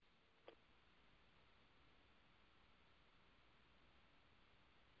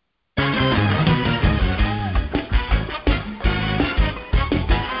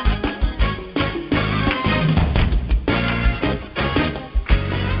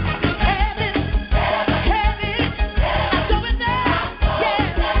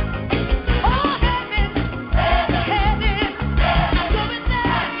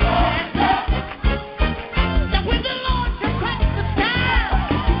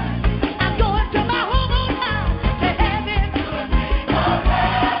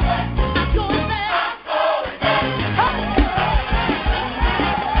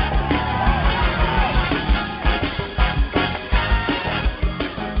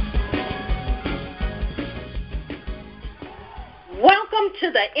to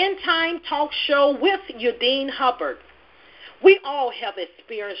the End Time Talk Show with Udine Hubbard. We all have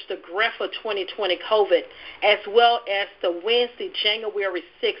experienced the grief of 2020 COVID as well as the Wednesday, January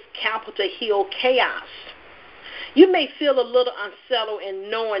 6th Capitol Hill chaos. You may feel a little unsettled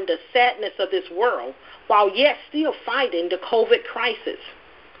in knowing the sadness of this world while yet still fighting the COVID crisis.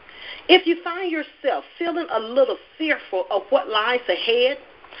 If you find yourself feeling a little fearful of what lies ahead,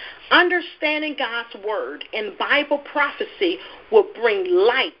 understanding God's Word and Bible prophecy will bring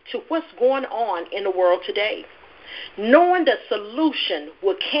light to what's going on in the world today. Knowing the solution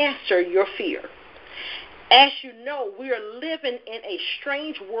will cancel your fear. As you know, we are living in a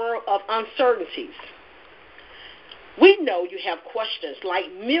strange world of uncertainties. We know you have questions like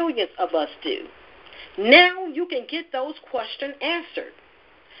millions of us do. Now you can get those questions answered.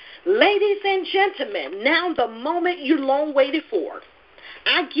 Ladies and gentlemen, now the moment you long waited for.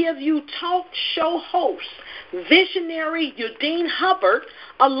 I give you talk show host, visionary Udine Hubbard,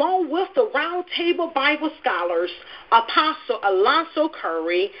 along with the Roundtable Bible scholars, Apostle Alonzo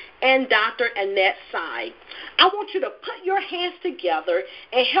Curry and Dr. Annette Sy. I want you to put your hands together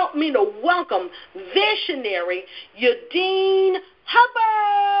and help me to welcome visionary Udine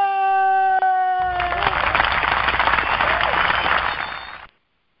Hubbard.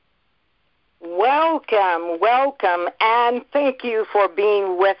 Welcome, and thank you for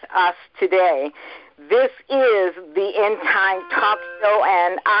being with us today. This is the End Time Talk Show,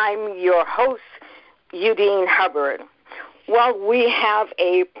 and I'm your host, Udine Hubbard. Well, we have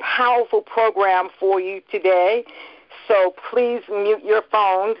a powerful program for you today, so please mute your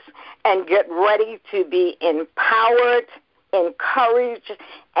phones and get ready to be empowered, encouraged,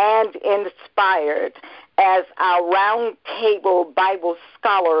 and inspired as our Roundtable Bible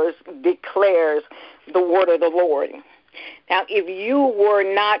Scholars declares the word of the Lord. Now, if you were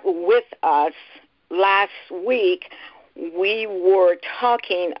not with us last week, we were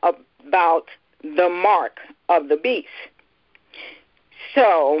talking about the mark of the beast.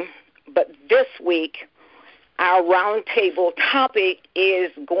 But this week, our roundtable topic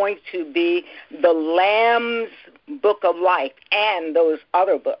is going to be the Lamb's Book of Life and those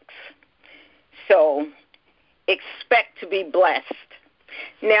other books. So expect to be blessed.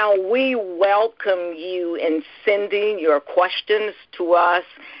 Now, we welcome you in sending your questions to us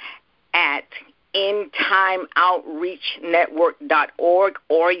at endtimeoutreachnetwork.org,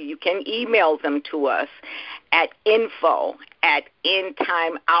 or you can email them to us at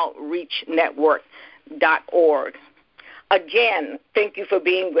info@endtimeoutreachnetwork.org. Again, thank you for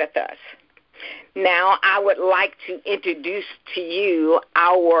being with us. Now, I would like to introduce to you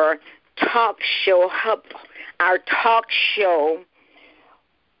our talk show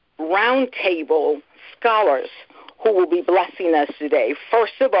roundtable scholars who will be blessing us today.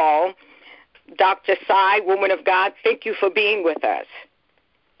 First of all, Dr. Sy, woman of God, thank you for being with us.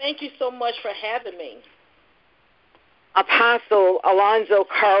 Thank you so much for having me. Apostle Alonzo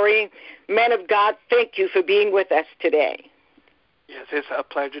Curry, man of God, thank you for being with us today. Yes, it's a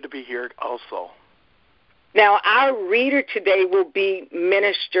pleasure to be here also. Now, our reader today will be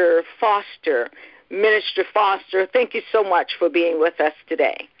Minister Foster. Minister Foster, thank you so much for being with us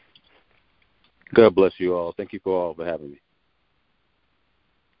today. God bless you all. Thank you for having me.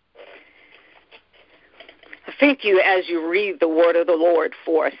 Thank you as you read the word of the Lord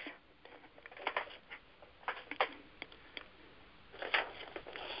for us.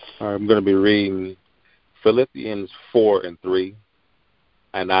 I'm going to be reading Philippians 4:3.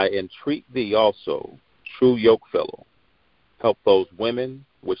 And I entreat thee also, true yokefellow, help those women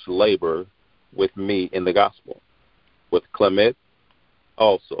which labor with me in the gospel, with Clement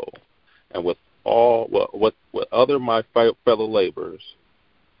also, and with other my fellow laborers,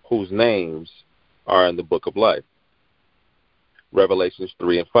 whose names are in the book of life. Revelations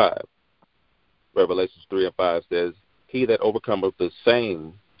 3:5. Revelations 3:5 says, He that overcometh the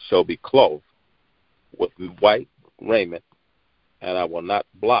same shall be clothed with white raiment, and I will not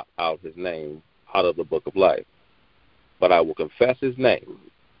blot out his name out of the book of life, but I will confess his name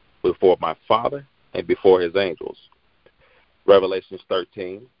before my Father and before his angels. Revelations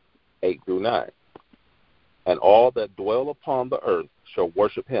 13:8-9. And all that dwell upon the earth shall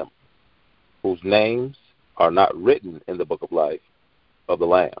worship him, whose names are not written in the book of life of the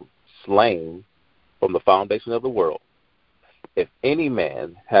Lamb, slain from the foundation of the world. If any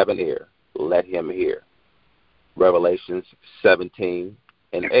man have an ear, let him hear. Revelations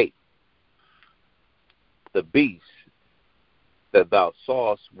 17:8. The beast that thou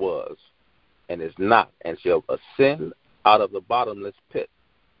sawest was, and is not, and shall ascend out of the bottomless pit,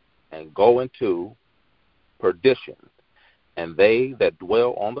 and go into perdition. And they that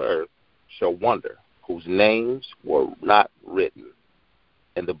dwell on the earth shall wonder, whose names were not written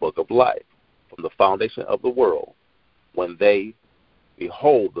in the book of life from the foundation of the world, when they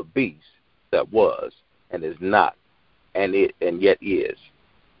behold the beast that was and is not, and yet is.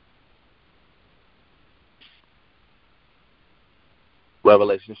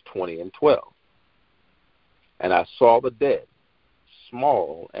 Revelations 20:12. And I saw the dead,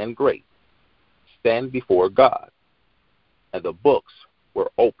 small and great, stand before God, and the books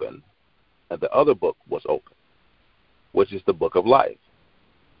were opened, and the other book was opened, which is the book of life.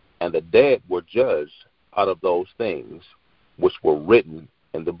 And the dead were judged out of those things which were written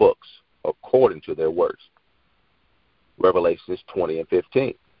in the books, according to their works. Revelations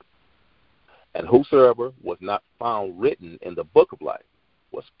 20:15. And whosoever was not found written in the book of life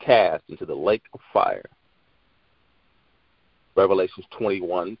was cast into the lake of fire. Revelations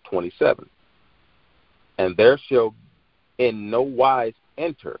 21:27. And there shall in no wise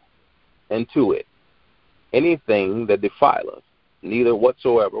enter into it anything that defileth, neither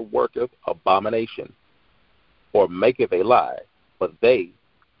whatsoever worketh abomination, or maketh a lie, but they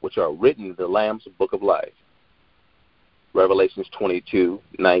which are written in the Lamb's book of life. Revelations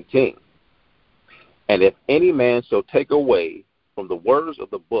 22:19. And if any man shall take away from the words of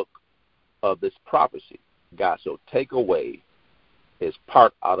the book of this prophecy, God shall take away his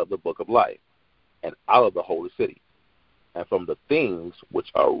part out of the book of life, and out of the holy city, and from the things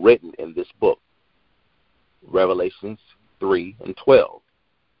which are written in this book. Revelations 3:12.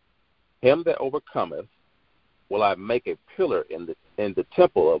 Him that overcometh will I make a pillar in the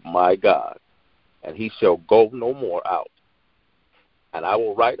temple of my God, and he shall go no more out. And I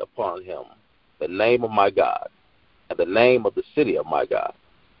will write upon him the name of my God, and the name of the city of my God,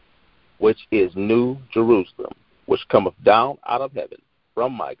 which is New Jerusalem, which cometh down out of heaven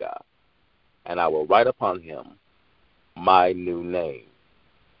from my God, and I will write upon him my new name.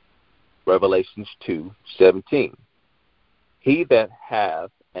 Revelations 2:17. He that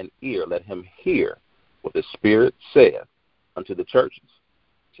hath an ear, let him hear what the Spirit saith unto the churches.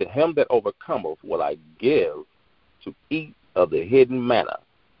 To him that overcometh will I give to eat of the hidden manna,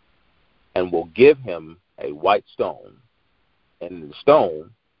 and will give him a white stone, and in the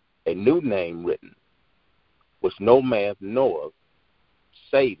stone a new name written, which no man knoweth,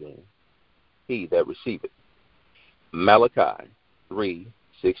 saving he that receiveth. Malachi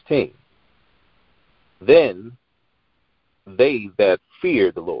 3:16. Then they that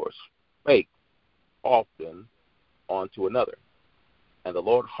feared the Lord spake often one to another, and the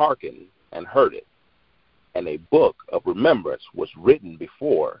Lord hearkened and heard it. And a book of remembrance was written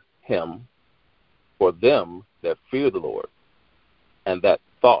before him for them that fear the Lord, and that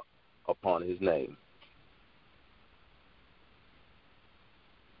thought upon his name.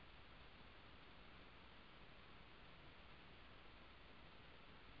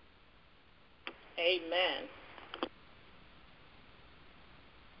 Amen.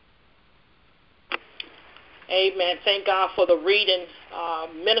 Amen. Thank God for the reading.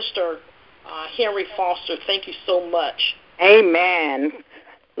 Minister Henry Foster, thank you so much. Amen.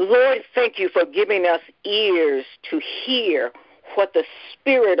 Lord, thank you for giving us ears to hear what the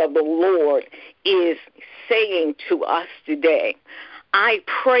Spirit of the Lord is saying to us today. I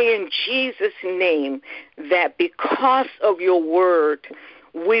pray in Jesus' name that because of your word,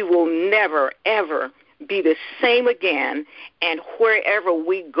 we will never, ever be the same again, and wherever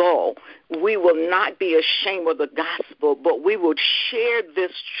we go, we will not be ashamed of the gospel, but we will share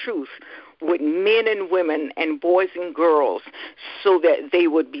this truth with men and women and boys and girls so that they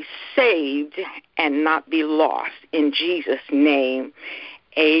would be saved and not be lost. In Jesus' name,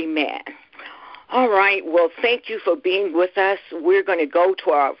 amen. All right, well, thank you for being with us. We're going to go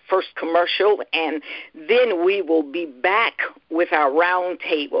to our first commercial, and then we will be back with our round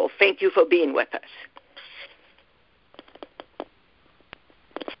table. Thank you for being with us.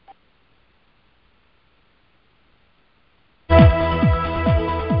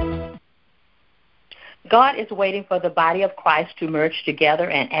 God is waiting for the body of Christ to merge together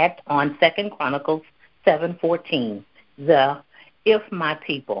and act on 2 Chronicles 7:14. The If My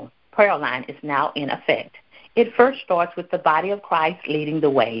People prayer line is now in effect. It first starts with the body of Christ leading the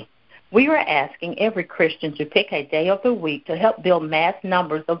way. We are asking every Christian to pick a day of the week to help build mass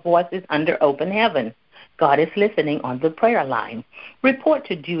numbers of voices under open heaven. God is listening on the prayer line. Report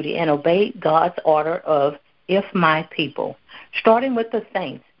to duty and obey God's order of If My People, starting with the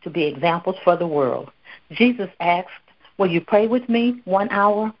saints to be examples for the world. Jesus asked, will you pray with me 1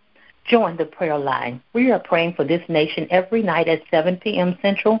 hour? Join the prayer line. We are praying for this nation every night at 7 p.m.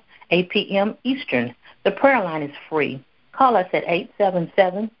 Central, 8 p.m. Eastern. The prayer line is free. Call us at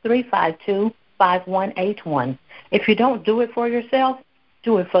 877-352-5181. If you don't do it for yourself,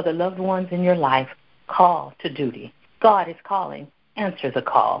 do it for the loved ones in your life. Call to duty. God is calling, answer the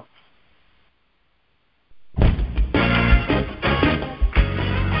call.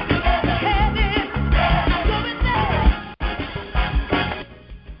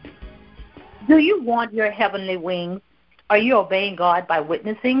 Do you want your heavenly wings? Are you obeying God by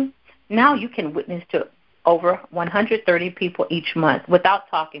witnessing? Now you can witness to over 130 people each month without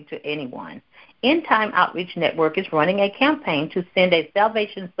talking to anyone. End Time Outreach Network is running a campaign to send a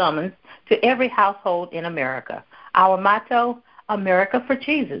salvation summons to every household in America. Our motto, America for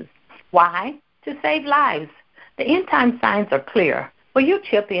Jesus. Why? To save lives. The End Time signs are clear. Will you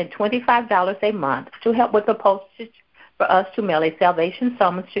chip in $25 a month to help with the postage for us to mail a salvation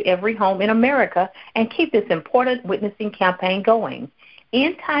summons to every home in America and keep this important witnessing campaign going?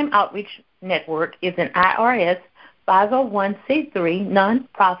 End Time Outreach Network is an IRS 501c3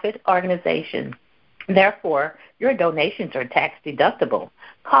 nonprofit organization. Therefore, your donations are tax deductible.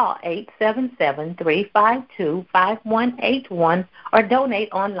 Call 877-352-5181 or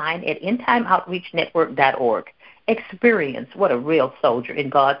donate online at endtimeoutreachnetwork.org. Experience what a real soldier in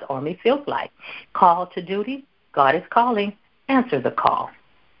God's army feels like. Call to duty. God is calling. Answer the call.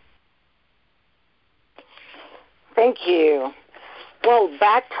 Thank you. Well,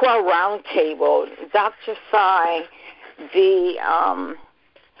 back to our roundtable. Dr. Sy,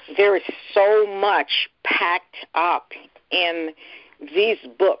 there is so much packed up in these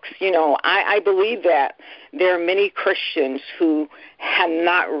books. You know, I believe that there are many Christians who have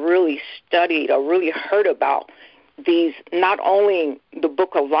not really studied or really heard about these, not only the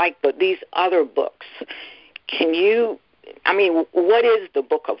Book of Life, but these other books. What is the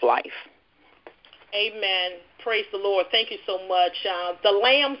Book of Life? Amen. Praise the Lord. Thank you so much. The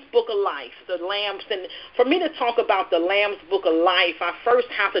Lamb's Book of Life. And for me to talk about the Lamb's Book of Life, I first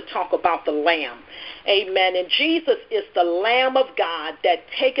have to talk about the Lamb. Amen. And Jesus is the Lamb of God that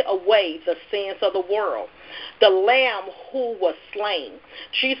taketh away the sins of the world. The Lamb who was slain.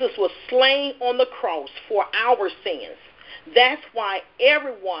 Jesus was slain on the cross for our sins. That's why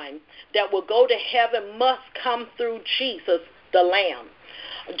everyone that will go to heaven must come through Jesus, the Lamb.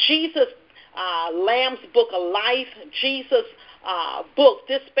 Jesus, Lamb's Book of Life, Jesus' book,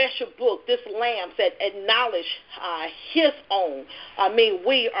 this special book, this Lamb that acknowledge his own.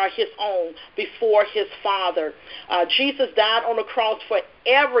 We are his own before his Father. Jesus died on the cross for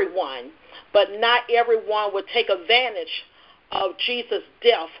everyone, but not everyone would take advantage of Jesus'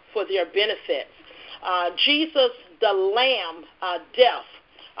 death for their benefits. Jesus, the Lamb, death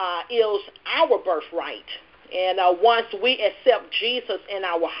is our birthright. And once we accept Jesus in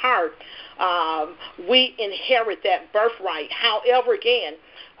our heart, we inherit that birthright. However, again,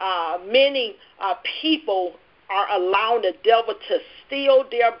 many people are allowing the devil to steal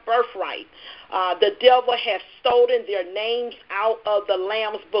their birthright. The devil has stolen their names out of the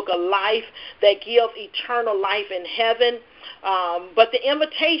Lamb's Book of Life that give eternal life in heaven. But the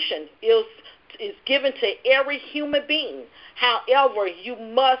invitation is given to every human being. However, you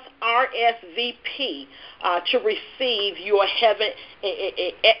must RSVP to receive your heaven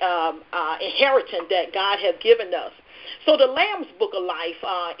inheritance that God has given us. So the Lamb's Book of Life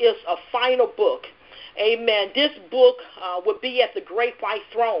is a final book. Amen. This book would be at the great white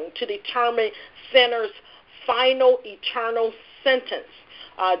throne to determine sinners' final eternal sentence.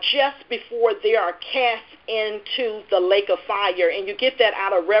 Just before they are cast into the lake of fire. And you get that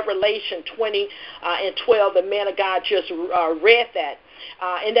out of Revelation 20 and 12. The man of God just read that.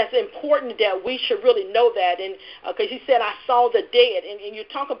 And that's important that we should really know that. And because he said, I saw the dead. And you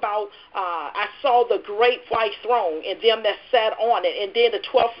talk about, I saw the great white throne and them that sat on it. And then the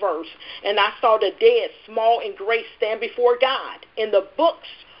 12th verse, and I saw the dead, small and great, stand before God. And the books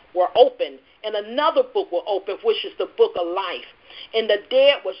were open. And another book will open, which is the book of life. And the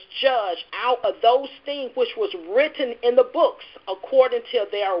dead was judged out of those things which was written in the books according to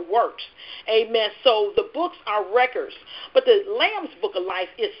their works. Amen. So the books are records. But the Lamb's Book of Life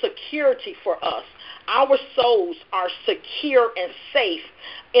is security for us. Our souls are secure and safe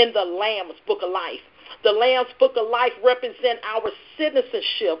in the Lamb's Book of Life. The Lamb's Book of Life represent our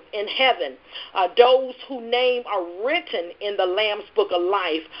citizenship in heaven. Those whose names are written in the Lamb's Book of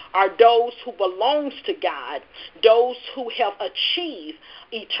Life are those who belongs to God, those who have achieved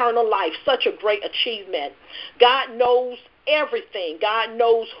eternal life, such a great achievement. God knows everything. God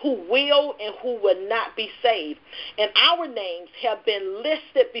knows who will and who will not be saved. And our names have been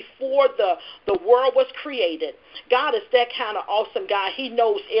listed before the world was created. God is that kind of awesome God. He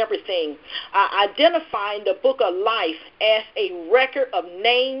knows everything. Identifying the book of life as a record of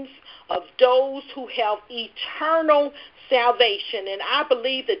names of those who have eternal salvation. And I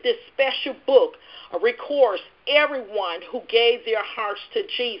believe that this special book records everyone who gave their hearts to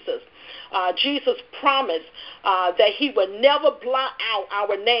Jesus. Jesus promised that he would never blot out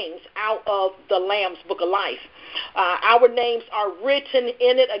our names out of the Lamb's Book of Life. Our names are written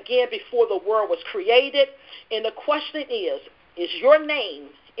in it again before the world was created. And the question is your name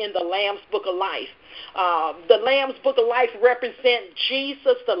in the Lamb's Book of Life? The Lamb's Book of Life represents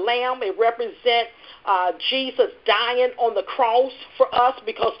Jesus, the Lamb. It represents Jesus dying on the cross for us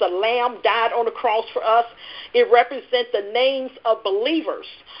because the Lamb died on the cross for us. It represents the names of believers,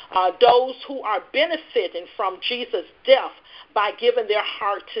 those who are benefiting from Jesus' death by giving their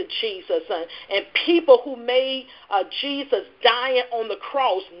heart to Jesus, and people who made Jesus dying on the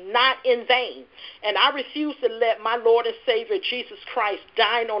cross not in vain. And I refuse to let my Lord and Savior Jesus Christ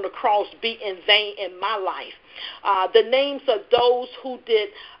dying on the cross be in vain in my life. The names of those who did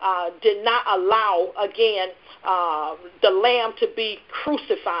not allow, again, the Lamb to be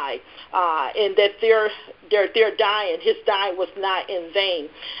crucified, and that their dying, his dying was not in vain.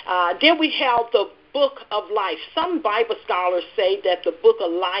 Then we have the Book of Life. Some Bible scholars say that the Book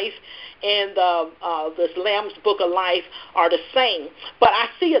of Life and the Lamb's Book of Life are the same, but I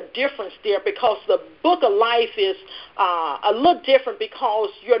see a difference there because the Book of Life is a little different because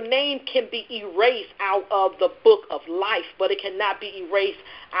your name can be erased out of the Book of Life, but it cannot be erased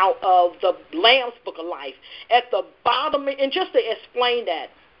out of the Lamb's Book of Life. At the bottom, and just to explain that,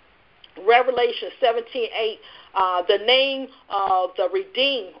 Revelation 17:8, the name of the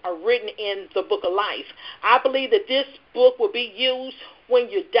redeemed are written in the Book of Life. I believe that this book will be used when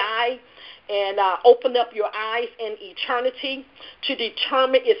you die and open up your eyes in eternity to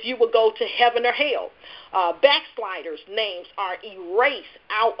determine if you will go to heaven or hell. Backsliders' names are erased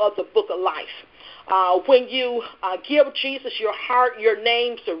out of the Book of Life. When you give Jesus your heart, your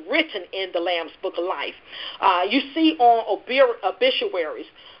names are written in the Lamb's Book of Life. You see on obituaries,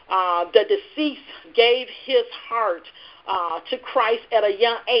 the deceased gave his heart to Christ at a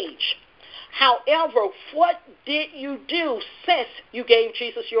young age. However, what did you do since you gave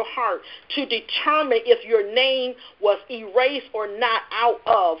Jesus your heart to determine if your name was erased or not out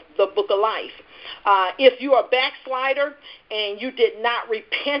of the Book of Life? If you are a backslider and you did not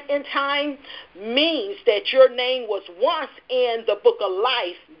repent in time, means that your name was once in the Book of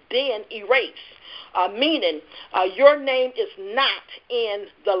Life, then erased. Meaning your name is not in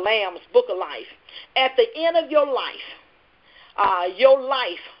the Lamb's Book of Life. At the end of your life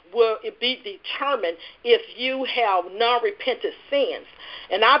will be determined if you have non-repentant sins.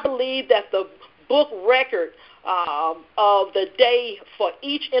 And I believe that the book record of the day for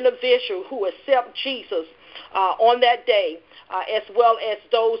each individual who accept Jesus on that day, as well as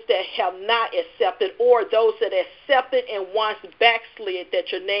those that have not accepted or those that accepted and once backslid,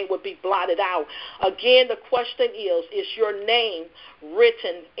 that your name would be blotted out. Again, the question is your name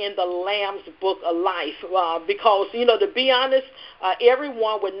written in the Lamb's Book of Life? Because, to be honest,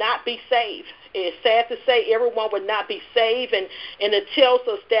 everyone would not be saved. It's sad to say everyone would not be saved, and it tells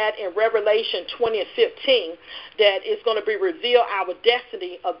us that in Revelation 20 and 15 that it's going to be revealed our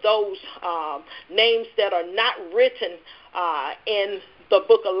destiny of those names that are not written in the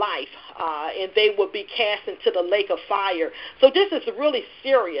Book of Life, and they will be cast into the lake of fire. So this is really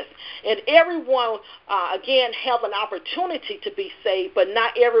serious, and everyone, again, have an opportunity to be saved, but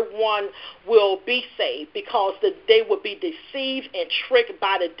not everyone will be saved because they will be deceived and tricked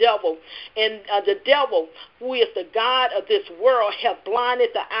by the devil. And the devil, who is the God of this world, have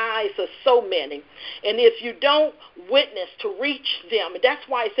blinded the eyes of so many. And if you don't witness to reach them, and that's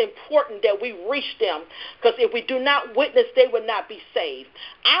why it's important that we reach them, because if we do not witness, they will not be saved.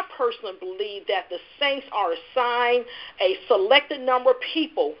 I personally believe that the saints are assigned a selected number of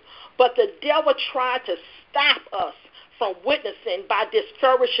people, but the devil tried to stop us from witnessing by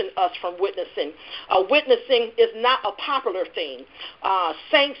discouraging us from witnessing. Witnessing is not a popular thing.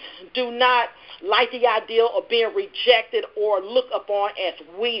 Saints do not like the idea of being rejected or looked upon as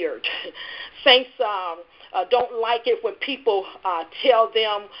weird. Saints don't like it when people tell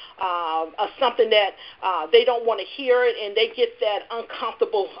them something that they don't want to hear it, and they get that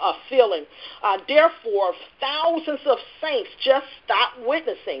uncomfortable feeling. Therefore, thousands of saints just stopped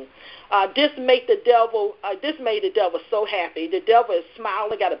witnessing. This made the devil so happy. The devil is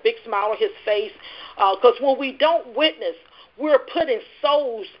smiling, got a big smile on his face, because when we don't witness, we're putting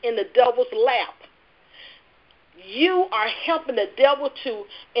souls in the devil's lap. you are helping the devil to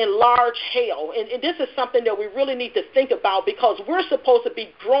enlarge hell. And this is something that we really need to think about, because we're supposed to be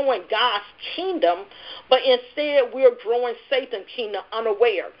growing God's kingdom, but instead we're growing Satan's kingdom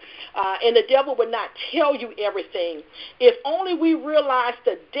unaware. And the devil would not tell you everything. If only we realize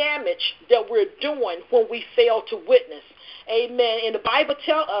the damage that we're doing when we fail to witness. Amen. And the Bible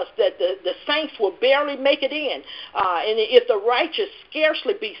tells us that the saints will barely make it in. And if the righteous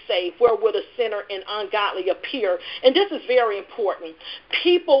scarcely be saved, where will the sinner and ungodly appear? And this is very important.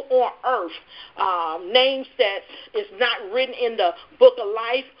 People on earth, names that is not written in the book of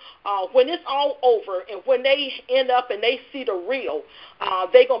life, when it's all over and when they end up and they see the real,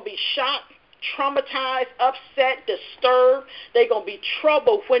 they're going to be shocked, traumatized, upset, disturbed. They're going to be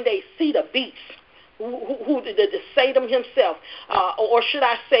troubled when they see the beast. Who the Satan himself, or should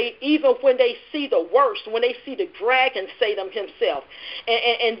I say, even when they see the worst, when they see the dragon, Satan himself,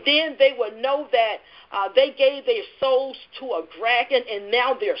 and then they will know that they gave their souls to a dragon, and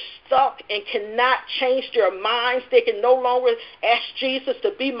now they're stuck and cannot change their minds. They can no longer ask Jesus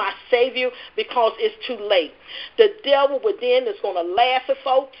to be my Savior because it's too late. The devil within is going to laugh at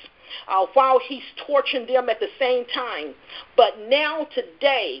folks while he's torturing them at the same time. But now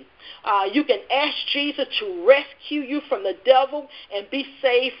today, you can ask Jesus to rescue you from the devil and be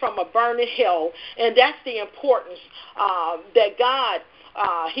saved from a burning hell. And that's the importance that God,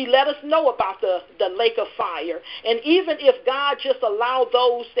 he let us know about the lake of fire. And even if God just allowed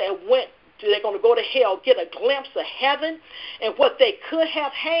those that went, they're going to go to hell, get a glimpse of heaven and what they could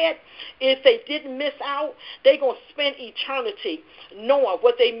have had if they didn't miss out, they're going to spend eternity knowing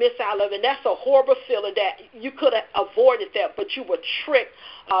what they miss out of. And that's a horrible feeling that you could have avoided that, but you were tricked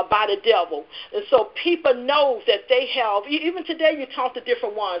by the devil. And so people know that they have, even today you talk to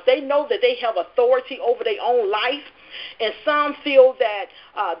different ones, they know that they have authority over their own life. And some feel that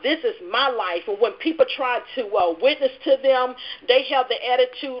this is my life. And when people try to witness to them, they have the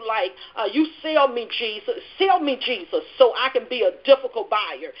attitude like, you sell me Jesus, so I can be a difficult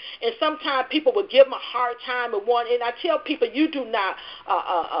buyer. And sometimes people will give them a hard time and one. And I tell people, you do not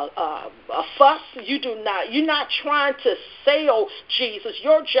fuss. You're not trying to sell Jesus.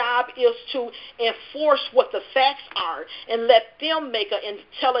 Your job is to enforce what the facts are and let them make an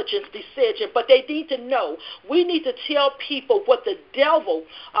intelligent decision. But they need to know. We need to tell people what the devil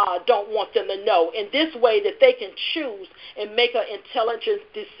don't want them to know, in this way that they can choose and make an intelligent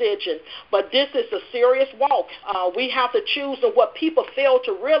decision. But this is a serious walk. We have to choose, and what people fail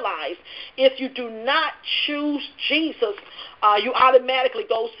to realize, if you do not choose Jesus, you automatically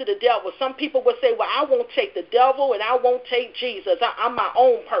goes to the devil. Some people will say, well, I won't take the devil and I won't take Jesus. I'm my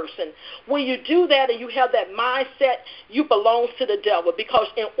own person. When you do that and you have that mindset, you belong to the devil, because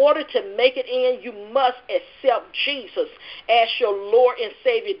in order to make it in, you must accept Jesus as your Lord and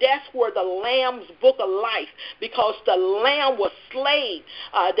Savior. That's where the Lamb's book of life, because the Lamb was slain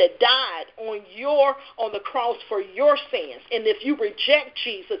that died on the cross for your sins. And if you reject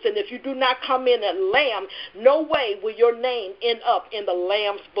Jesus and if you do not come in as Lamb, no way will your name end up in the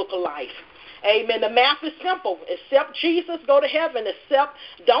Lamb's book of life. Amen. The math is simple. Accept Jesus, go to heaven.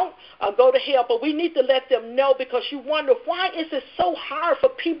 Don't go to hell. But we need to let them know, because you wonder, why is it so hard for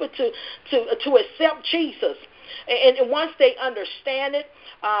people to accept Jesus? And once they understand it,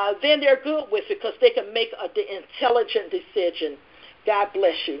 then they're good with it, because they can make an intelligent decision. God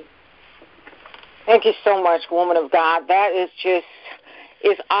bless you. Thank you so much, woman of God. That is just,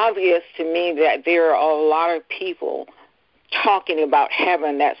 it's obvious to me that there are a lot of people talking about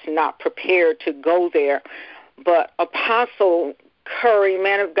heaven that's not prepared to go there. But Apostle Curry,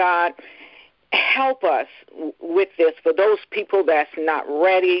 man of God, help us with this. For those people that's not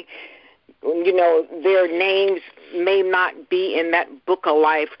ready, you know, their names may not be in that book of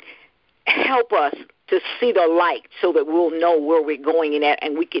life. Help us to see the light so that we'll know where we're going in at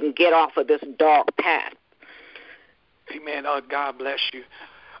and we can get off of this dark path. Amen. God bless you.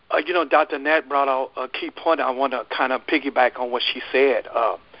 You know, Dr. Nat brought out a key point. I want to kind of piggyback on what she said.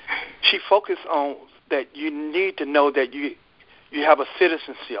 She focused on that you need to know that you have a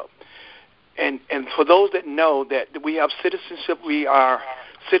citizenship. And for those that know that we have citizenship, we are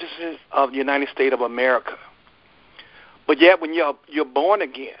citizens of the United States of America. But yet when you're born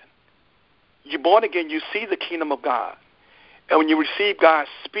again, you see the kingdom of God. And when you receive God's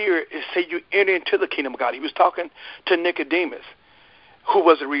Spirit, it says you enter into the kingdom of God. He was talking to Nicodemus, who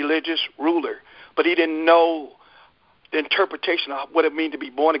was a religious ruler, but he didn't know the interpretation of what it means to be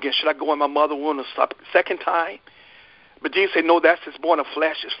born again. Should I go in my mother's womb a second time? But Jesus said, no, that's what's born of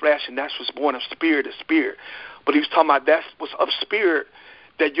flesh is flesh, and that's what's born of spirit is spirit. But he was talking about that's what's of spirit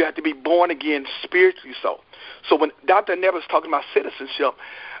that you have to be born again spiritually. So when Dr. Never's talking about citizenship,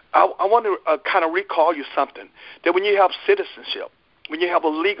 I want to kind of recall you something, that when you have citizenship, when you have a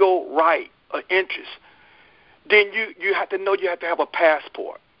legal right or interest, then you have to know you have to have a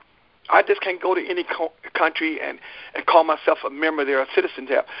passport. I just can't go to any country and call myself a member there, a citizen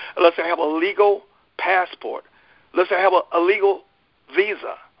there, unless I have a legal passport, unless I have a legal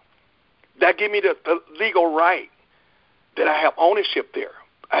visa. That give me the legal right that I have ownership there.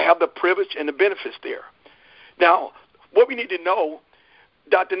 I have the privilege and the benefits there. Now, what we need to know,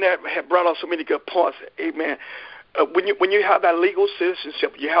 Dr. Nat had brought up so many good points. Amen. When you have that legal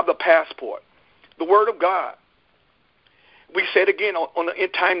citizenship, you have the passport, the Word of God. We said again on the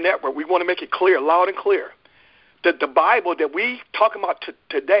End Time Network, we want to make it clear, loud and clear, that the Bible that we talking about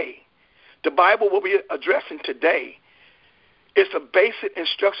today, the Bible we'll be addressing today, is a basic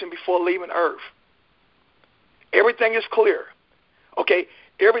instruction before leaving earth. Everything is clear. Okay?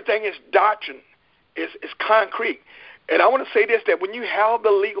 Everything is doctrine, is concrete. And I want to say this, that when you have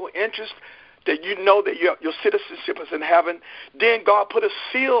the legal interest, that you know that your citizenship is in heaven, then God put a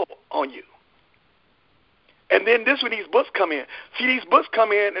seal on you. And then this is when these books come in. See, these books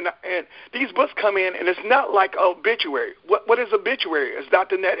come in, and these books come in, and it's not like an obituary. What is obituary? As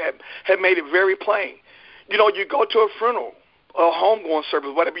Dr. Nett had made it very plain. You know, you go to a funeral, a homegoing service,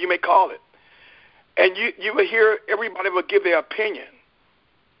 whatever you may call it, and you will hear everybody will give their opinion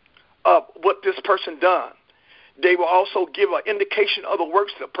of what this person done. They will also give an indication of the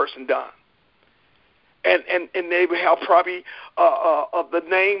works the person done. And they will have probably of the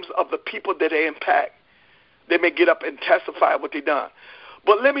names of the people that they impact. They may get up and testify what they done.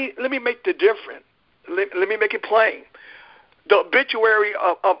 But let me make the difference. Let me make it plain. The obituary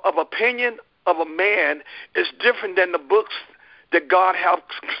of opinion of a man is different than the books that God has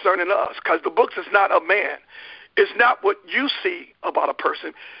concerning us, because the books is not of man. It's not what you see about a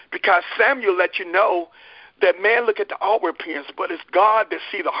person, because Samuel let you know that man look at the outward appearance, but it's God that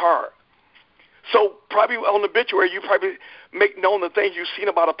see the heart. So probably on the obituary, you probably make known the things you've seen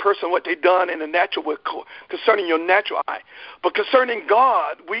about a person, what they've done in the natural, concerning your natural eye. But concerning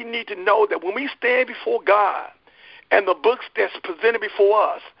God, we need to know that when we stand before God and the books that's presented before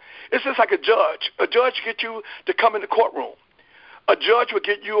us, it's just like a judge. A judge gets you to come in the courtroom. A judge will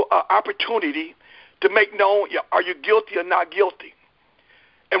get you an opportunity to make known, are you guilty or not guilty?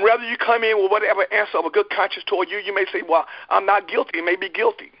 And whether you come in with whatever answer of a good conscience toward you, you may say, well, I'm not guilty. It may be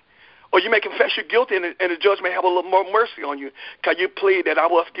guilty. Or you may confess you're guilty, and the judge may have a little more mercy on you because you plead that I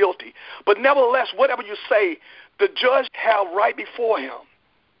was guilty. But nevertheless, whatever you say, the judge have right before him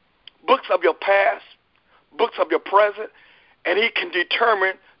books of your past, books of your present, and he can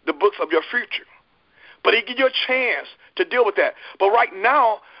determine the books of your future. But he gives you a chance to deal with that. But right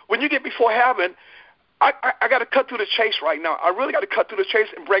now, when you get before heaven, I got to cut through the chase right now. I really got to cut through the chase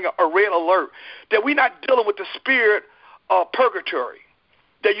and bring a red alert that we're not dealing with the spirit of purgatory.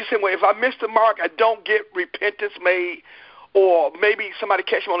 That you say, well, if I miss the mark, I don't get repentance made, or maybe somebody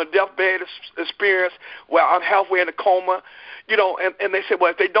catch me on a deathbed experience where I'm halfway in a coma, you know, and they say,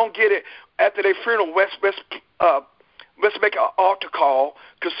 well, if they don't get it after their funeral, let's make an altar call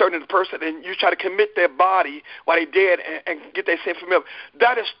concerning the person, and you try to commit their body while they're dead and get their sin forgiven.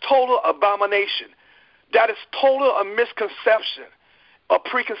 That is total abomination. That is total a misconception, a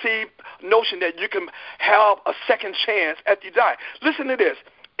preconceived notion that you can have a second chance after you die. Listen to this.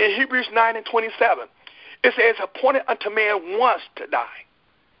 In Hebrews 9:27, it says, appointed unto man once to die.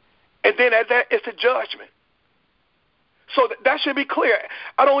 And then at that, it's the judgment. So that should be clear.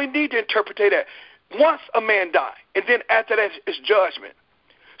 I don't even need to interpret that. Once a man die, and then after that, it's judgment.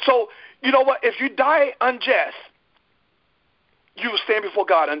 So, you know what? If you die unjust, you will stand before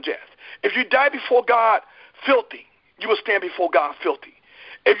God unjust. If you die before God filthy, you will stand before God filthy.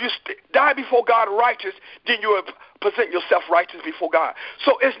 If you die before God righteous, then you will present yourself righteous before God.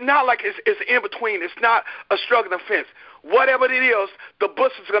 So it's not like it's in between. It's not a struggle and fence. Whatever it is, the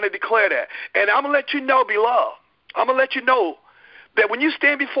book is going to declare that. And I'm going to let you know, beloved, I'm going to let you know that when you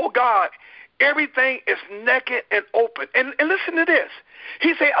stand before God, everything is naked and open. And listen to this.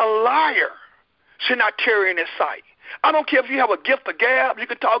 He said a liar should not tarry in his sight. I don't care if you have a gift of gab, you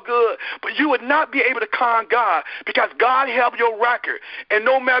can talk good, but you would not be able to con God, because God held your record. And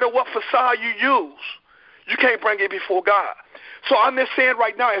no matter what facade you use, you can't bring it before God. So I'm just saying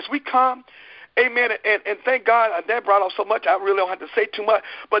right now, as we come, amen, and thank God, that brought up so much, I really don't have to say too much,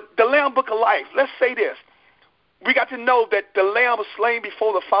 but the Lamb Book of Life, let's say this. We got to know that the Lamb was slain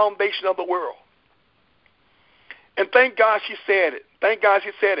before the foundation of the world. And thank God she said it. Thank God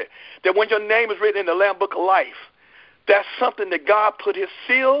she said it. That when your name is written in the Lamb Book of Life, that's something that God put his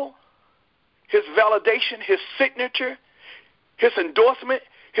seal, his validation, his signature, his endorsement.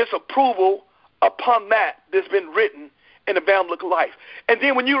 his approval upon that that's been written in the Lamb Book of Life. And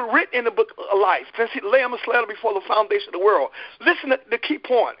then when you're written in the Book of Life, since he Lamb was slain before the foundation of the world, listen to the key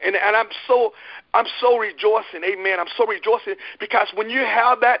point. And I'm so rejoicing, amen. I'm so rejoicing because when you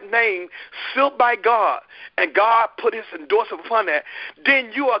have that name sealed by God and God put his endorsement upon that,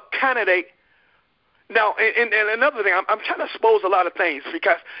 then you are a candidate. Now, and another thing, I'm trying to expose a lot of things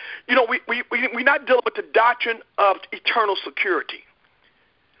because, we're not dealing with the doctrine of eternal security.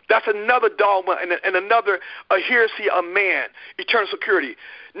 That's another dogma and another heresy of man, eternal security.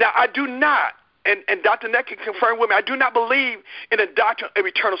 Now, I do not, and Dr. Neck can confirm with me, I do not believe in the doctrine of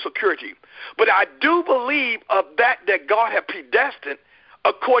eternal security. But I do believe of that God had predestined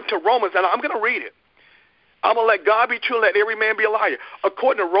according to Romans, and I'm going to read it. I'm going to let God be true and let every man be a liar.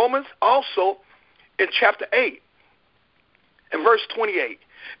 According to Romans, also in chapter 8 and verse 28.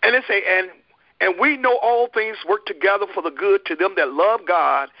 And it say, and we know all things work together for the good to them that love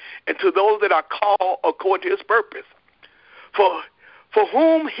God and to those that are called according to his purpose. For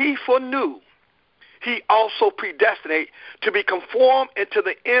whom he foreknew, he also predestinate to be conformed into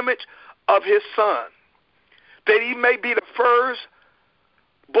the image of his Son, that he may be the first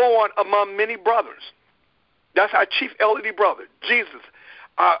born among many brothers. That's our chief elderly brother, Jesus,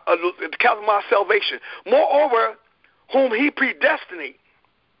 the captain of our salvation. Moreover, whom he predestinate,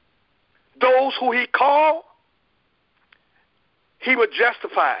 those who he called, he will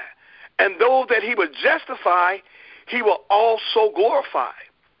justify. And those that he will justify, he will also glorify.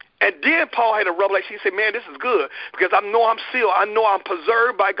 And then Paul had a revelation. He said, man, this is good because I know I'm sealed. I know I'm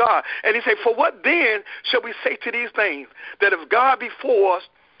preserved by God. And he said, for what then shall we say to these things? That if God be for us,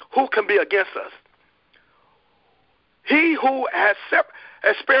 who can be against us? He who has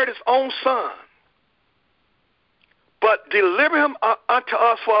spared his own Son, but deliver him unto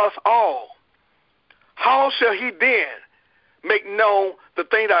us for us all, how shall he then make known the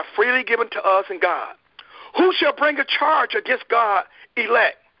things that are freely given to us in God? Who shall bring a charge against God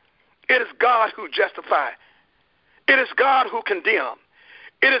elect? It is God who justifies. It is God who condemns.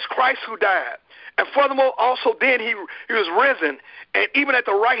 It is Christ who died. And furthermore, also then he was risen, and even at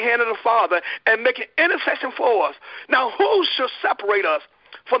the right hand of the Father, and making intercession for us. Now who shall separate us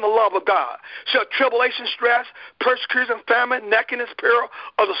from the love of God? Shall tribulation, stress, persecution, famine, nakedness, peril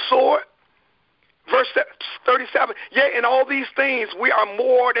of the sword? Verse 37, yea, in all these things we are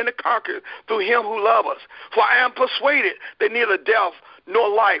more than conquerors through him who loves us. For I am persuaded that neither death, nor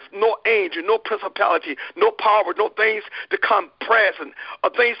life, nor angel, nor principality, nor power, nor things to come present, or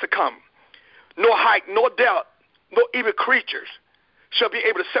things to come, nor height, nor depth, nor even creatures shall be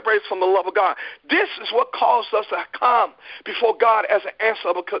able to separate us from the love of God. This is what caused us to come before God as an answer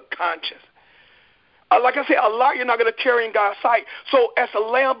of a good conscience. Like I said, a lot you're not going to tarry in God's sight. So as the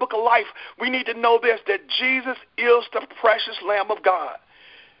Lamb Book of Life, we need to know this, that Jesus is the precious Lamb of God.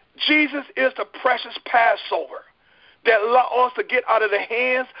 Jesus is the precious Passover that allows us to get out of the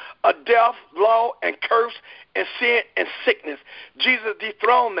hands of death, law, and curse, and sin, and sickness. Jesus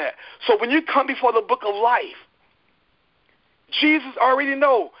dethroned that. So when you come before the Book of Life, Jesus already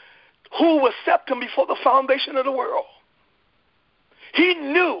knows who will accept him before the foundation of the world. He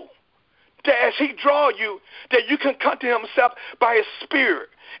knew that as he draw you, that you can come to himself by his Spirit.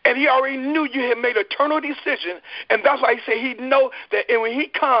 And he already knew you had made an eternal decision, and that's why he said he know that when he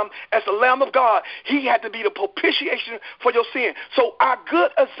come as the Lamb of God, he had to be the propitiation for your sin. So our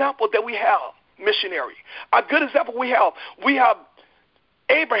good example that we have, missionary, our good example we have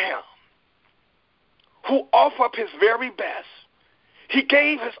Abraham, who offered up his very best. He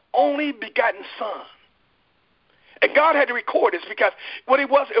gave his only begotten son. And God had to record this because what it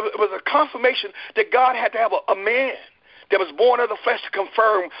was a confirmation that God had to have a man that was born of the flesh to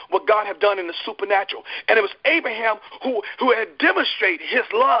confirm what God had done in the supernatural. And it was Abraham who had demonstrated his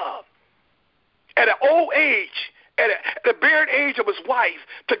love at an old age, at the barren age of his wife,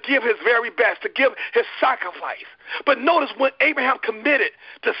 to give his very best, to give his sacrifice. But notice when Abraham committed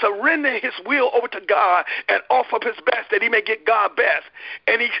to surrender his will over to God and offer up his best that he may get God best,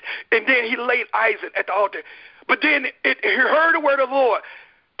 and then he laid Isaac at the altar. But then he heard the word of the Lord,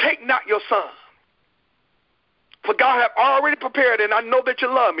 take not your son. For God had already prepared, and I know that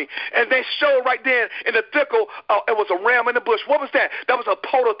you love me. And they showed right there in the thickle, it was a ram in the bush. What was that? That was a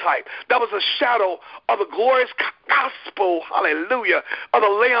prototype. That was a shadow of the glorious gospel, hallelujah, of the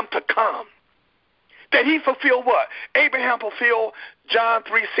Lamb to come. That he fulfilled what? Abraham fulfilled John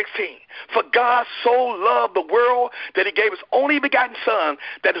 3:16. For God so loved the world that he gave his only begotten son,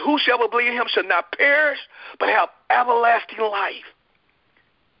 that whosoever believe in him shall not perish, but have everlasting life.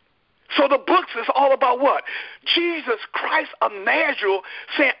 So the books is all about what? Jesus Christ of Nazareth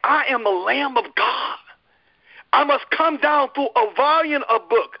saying, I am the Lamb of God. I must come down through a volume of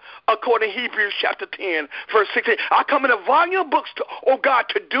book, according to Hebrews chapter 10, verse 16. I come in a volume of books, oh God,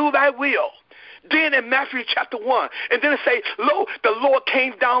 to do thy will. Then in Matthew chapter 1, and then it say, lo, the Lord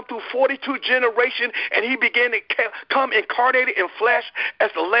came down through 42 generations, and he began to come incarnated in flesh as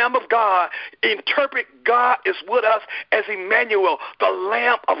the Lamb of God. Interpret, God is with us as Emmanuel, the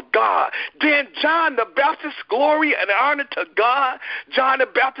Lamb of God. Then John the Baptist, glory and honor to God. John the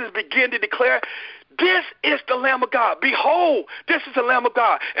Baptist began to declare, this is the Lamb of God. Behold, this is the Lamb of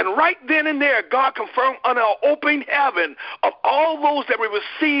God. And right then and there, God confirmed on our open heaven of all those that will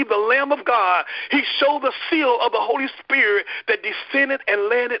receive the Lamb of God. He showed the seal of the Holy Spirit that descended and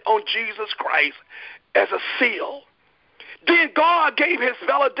landed on Jesus Christ as a seal. Then God gave his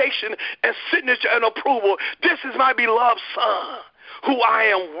validation and signature and approval. This is my beloved Son, who I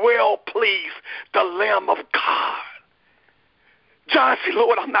am well pleased, the Lamb of God. John said,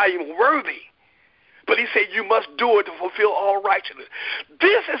 Lord, I'm not even worthy. But he said, you must do it to fulfill all righteousness.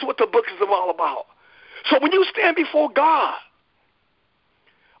 This is what the book is all about. So when you stand before God,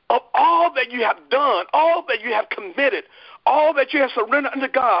 of all that you have done, all that you have committed, all that you have surrendered unto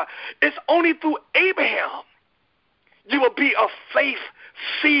God, it's only through Abraham you will be a faith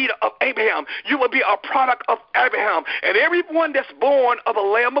seed of Abraham. You will be a product of Abraham. And everyone that's born of the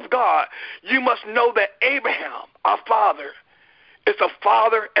Lamb of God, you must know that Abraham, our father, is the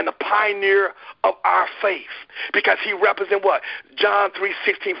father and the pioneer of our faith, because he represents what? John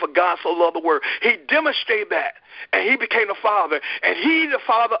 3:16, for God so loved the world. He demonstrated that, and he became the father, and he the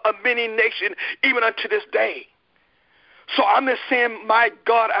father of many nations, even unto this day. So I'm just saying, my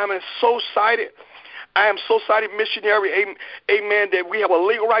God, I'm so excited. I am so excited, missionary, amen, that we have a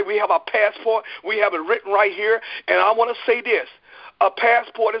legal right. We have our passport. We have it written right here. And I want to say this. A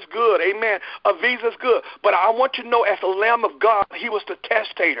passport is good, amen. A visa is good. But I want you to know, as the Lamb of God, he was the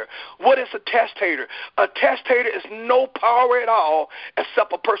testator. What is a testator? A testator is no power at all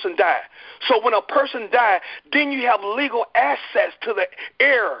except a person die. So when a person dies, then you have legal access to the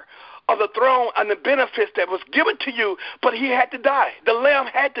heir of the throne and the benefits that was given to you, but he had to die. The Lamb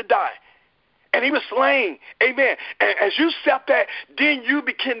had to die. And he was slain. Amen. And as you accept that, then you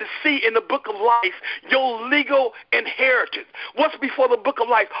begin to see in the book of life your legal inheritance. What's before the book of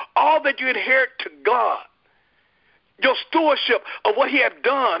life? All that you inherit to God. Your stewardship of what he had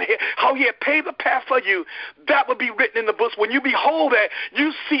done, how he had paid the path for you, that would be written in the books. When you behold that,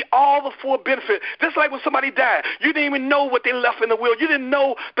 you see all the full benefits. Just like when somebody died, you didn't even know what they left in the will. You didn't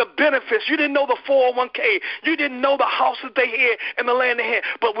know the benefits. You didn't know the 401k. You didn't know the houses they had and the land they had.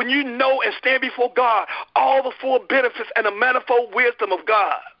 But when you know and stand before God, all the full benefits and the manifold wisdom of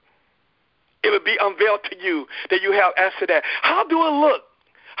God, it would be unveiled to you that you have access to that. How do it look?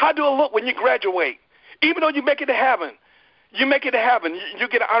 How do it look when you graduate? Even though you make it to heaven, you make it to heaven. You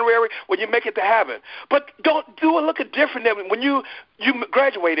get an honorary when you make it to heaven. But don't do it looking different than when you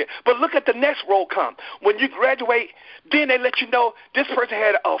graduated. But look at the next roll come. When you graduate, then they let you know this person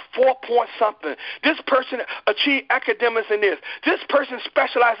had a 4-point something. This person achieved academics in this. This person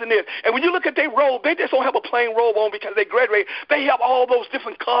specialized in this. And when you look at their robe, they just don't have a plain robe on because they graduate. They have all those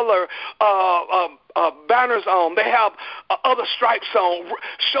different color banners on. They have other stripes on,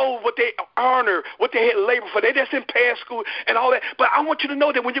 show what they honor, what they had labor for. They just didn't pass school and all that. But I want you to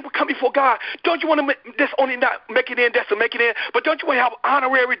know that when you come before God, don't you want to just only not make it in, just to make it in, but don't you want to have an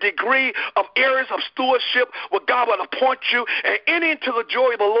honorary degree of areas of stewardship where God will appoint you and enter into the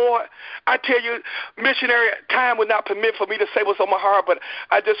joy of the Lord? I tell you, missionary, time would not permit for me to say what's on my heart, but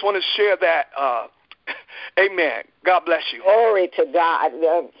I just want to share that. Amen. God bless you. Glory to God.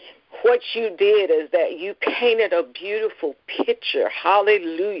 What you did is that you painted a beautiful picture.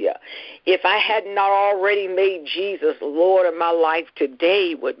 Hallelujah. If I had not already made Jesus Lord of my life,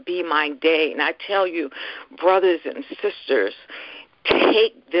 today would be my day. And I tell you, brothers and sisters,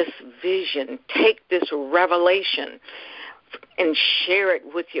 take this vision, take this revelation, and share it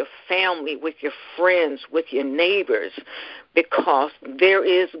with your family, with your friends, with your neighbors, because there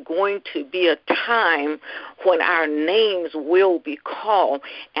is going to be a time when our names will be called,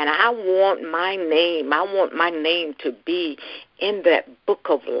 and I want my name to be in that book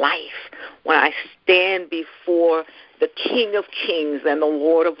of life when I stand before the King of Kings and the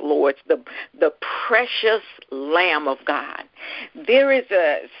Lord of Lords, the precious Lamb of God. There is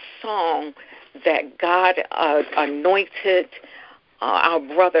a song that God anointed our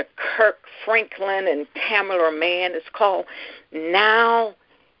brother Kirk Franklin and Tamara Mann. It's called Now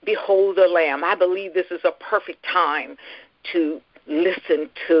Behold the Lamb. I believe this is a perfect time to listen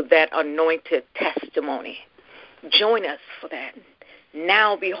to that anointed testimony. Join us for that.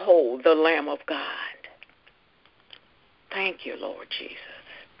 Now behold the Lamb of God. Thank you, Lord Jesus.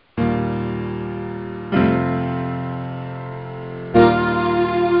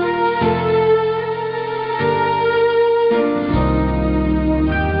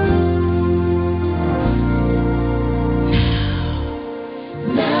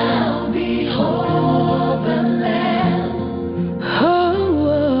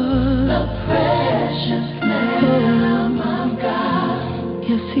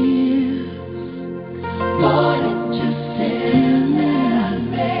 Yes, He is. Lord, it just says that I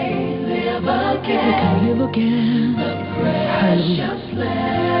may live again. You can live again. The precious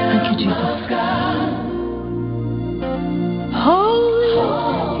Lamb. Thank you, Jesus. Of God. Holy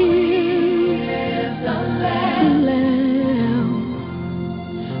is the Lamb.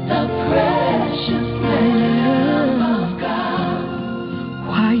 The precious Lamb of God.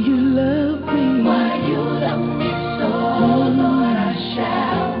 Why you love me so, Lord, I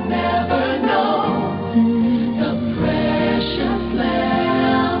shall never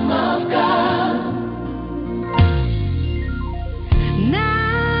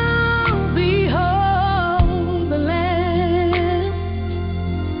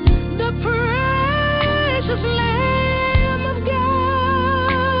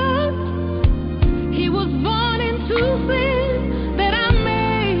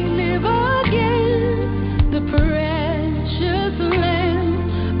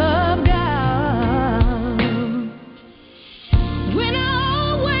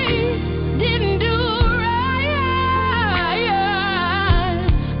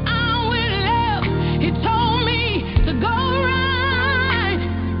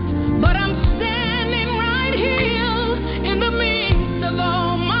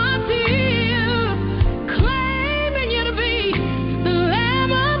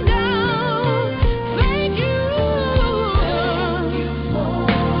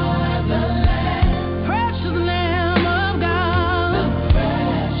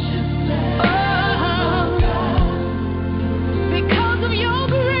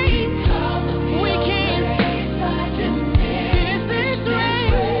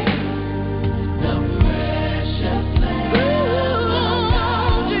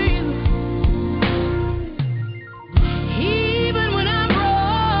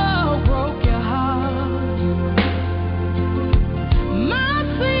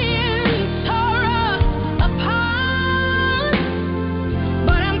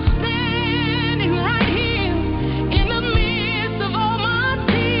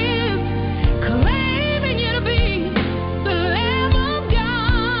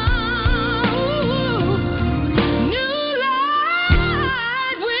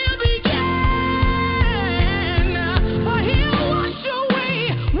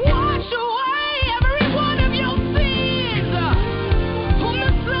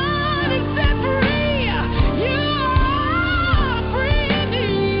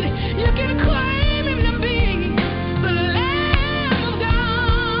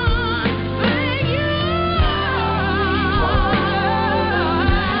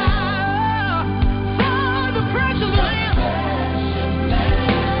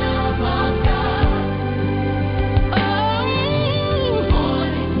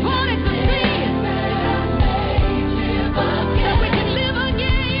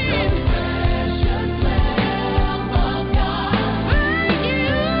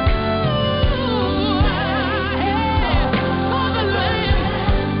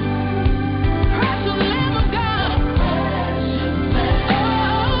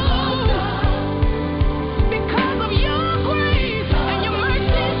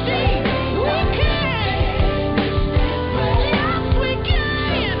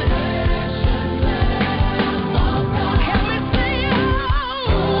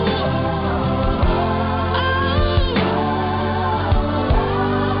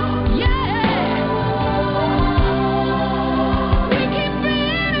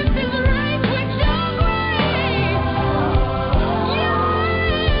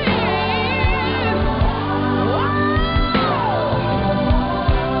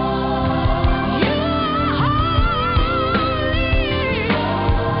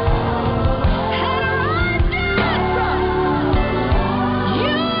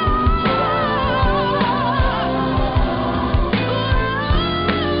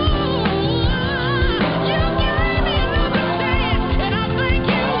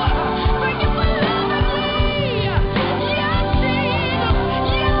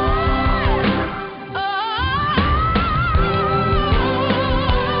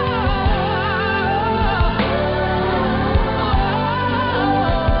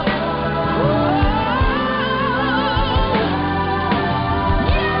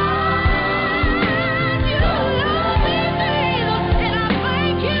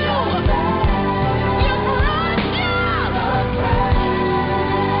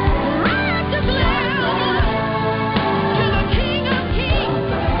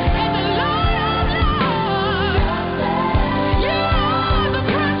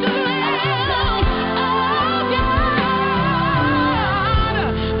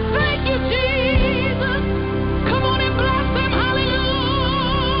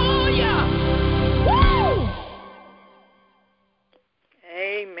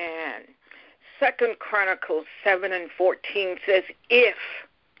 2 Chronicles 7:14 says, if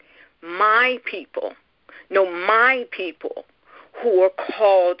my people, my people who are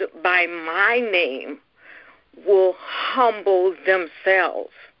called by my name will humble themselves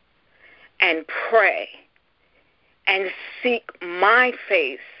and pray and seek my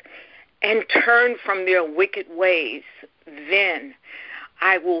face and turn from their wicked ways, then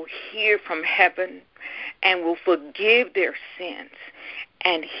I will hear from heaven and will forgive their sins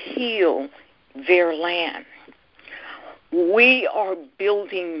and heal their land. We are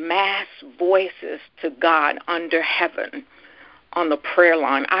building mass voices to God under heaven on the prayer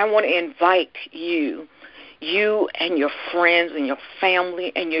line. I want to invite you and your friends and your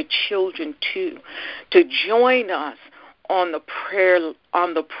family and your children too, to join us on the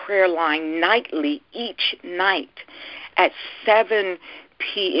prayer line nightly, each night at 7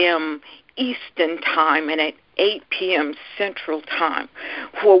 p.m. Eastern Time and at 8 p.m. Central Time,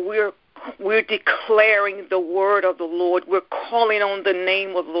 where we're declaring the word of the Lord. We're calling on the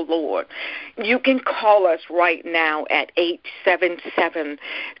name of the Lord. You can call us right now at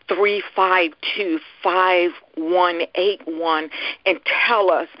 877-352-5181 and tell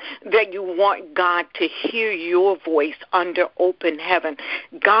us that you want God to hear your voice under open heaven.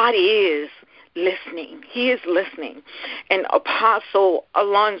 God is listening. He is listening. And Apostle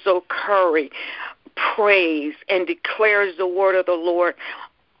Alonzo Curry prays and declares the word of the Lord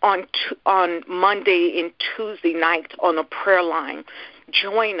on Monday and Tuesday nights on the prayer line.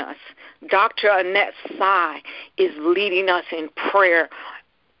 Join us. Dr. Annette Sai is leading us in prayer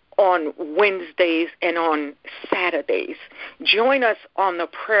on Wednesdays and on Saturdays. Join us on the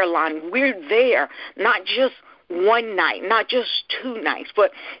prayer line. We're there, not just one night, not just 2 nights,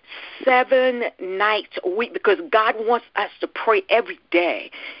 but 7 nights a week, because God wants us to pray every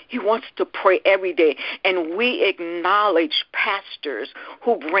day. He wants to pray every day. And we acknowledge pastors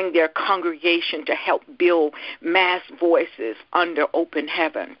who bring their congregation to help build mass voices under open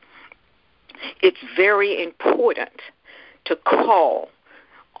heaven. It's very important to call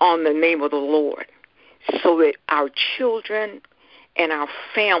on the name of the Lord so that our children and our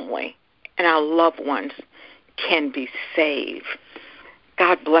family and our loved ones can be saved.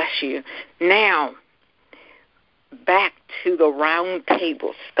 God bless you. Now, back to the round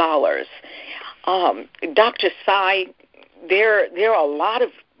table scholars. Dr. Sai, there are a lot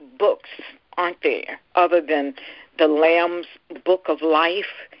of books, aren't there, other than the Lamb's Book of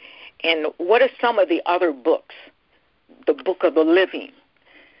Life? And what are some of the other books? The Book of the Living.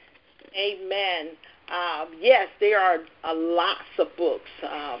 Amen. Yes, there are lots of books.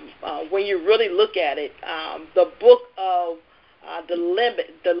 When you really look at it, the book of the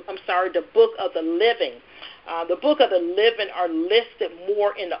Book of the Living. The Book of the Living are listed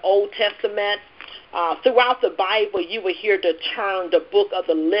more in the Old Testament. Throughout the Bible, you will hear the term the Book of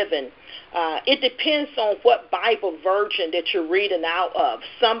the Living. It depends on what Bible version that you're reading out of.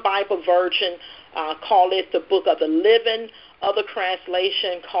 Some Bible version call it the Book of the Living. Other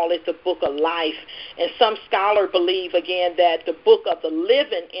translation call it the Book of Life. And some scholars believe, again, that the Book of the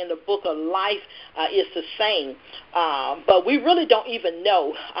Living and the Book of Life is the same. But we really don't even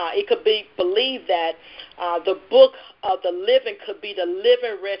know. It could be believed that the Book of the Living could be the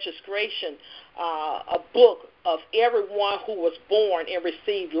living registration, a book of everyone who was born and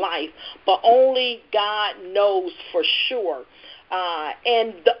received life. But only God knows for sure.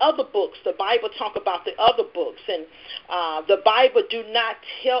 And the other books, the Bible talk about the other books, and the Bible do not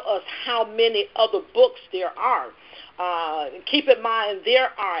tell us how many other books there are. Keep in mind,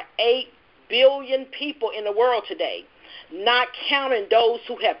 there are 8 billion people in the world today, not counting those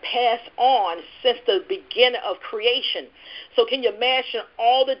who have passed on since the beginning of creation. So can you imagine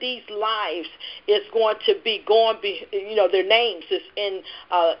all of these lives is going to be their names is in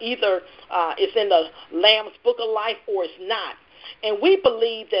either it's in the Lamb's Book of Life or it's not. And we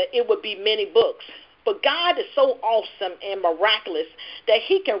believe that it would be many books. But God is so awesome and miraculous that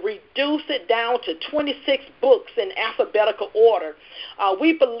he can reduce it down to 26 books in alphabetical order.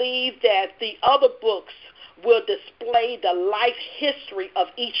 We believe that the other books will display the life history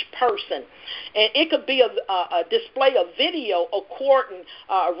of each person. And it could be a display of video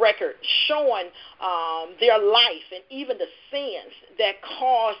record showing their life and even the sins that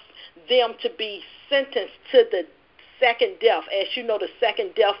caused them to be sentenced to the second death. As you know, the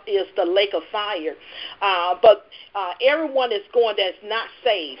second death is the lake of fire. But everyone is going that's not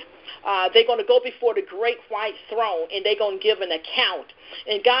saved. they're going to go before the great white throne, and they're going to give an account.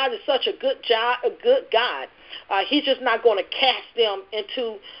 And God is such a good God. He's just not going to cast them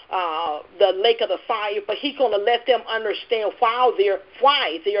into the lake of the fire, but he's going to let them understand why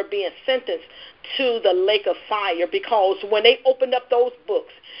they are being sentenced to the lake of fire. Because when they open up those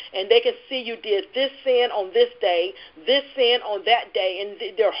books and they can see you did this sin on this day, this sin on that day,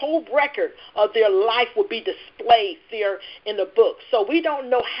 and their whole record of their life will be displayed there in the book. So we don't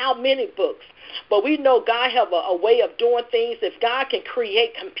know how many books, but we know God have a way of doing things. If God can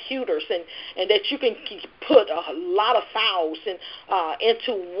create computers and that you can put a lot of files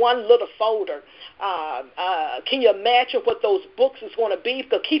into one little folder, can you imagine what those books is going to be?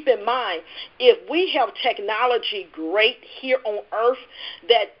 Because keep in mind, if we have technology great here on earth,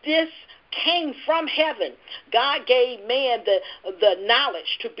 that this came from heaven. God gave man the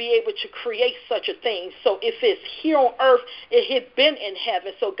knowledge to be able to create such a thing. So if it's here on earth, it had been in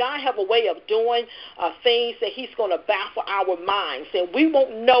heaven. So God have a way of doing things that he's going to baffle our minds. And we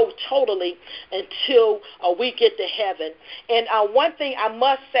won't know totally until we get to heaven. And one thing I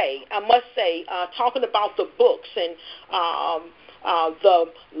must say, talking about the books and the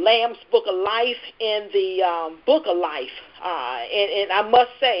Lamb's Book of Life and the Book of Life. And I must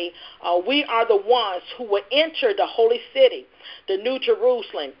say, we are the ones who will enter the holy city, the New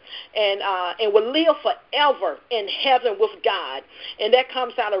Jerusalem, and will live forever in heaven with God. And that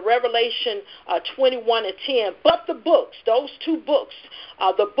comes out of Revelation 21:10. But the books, those two books,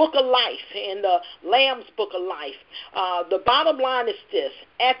 the Book of Life and the Lamb's Book of Life, the bottom line is this: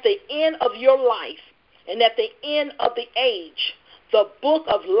 at the end of your life and at the end of the age, the Book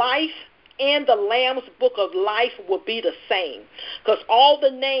of Life and the Lamb's Book of Life will be the same. Because all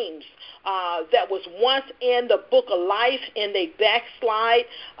the names that was once in the Book of Life and they backslide,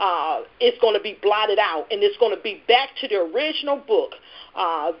 it's going to be blotted out. And it's going to be back to the original book,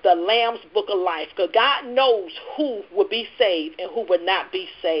 the Lamb's Book of Life. Because God knows who will be saved and who will not be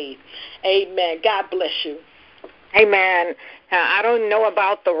saved. Amen. God bless you. Amen. I don't know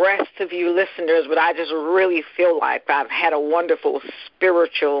about the rest of you listeners, but I just really feel like I've had a wonderful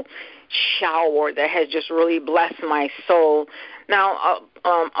spiritual shower that has just really blessed my soul. Now,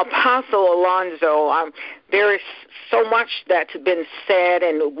 Apostle Alonzo, there is so much that's been said,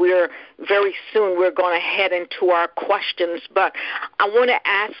 and we're going to head into our questions. But I want to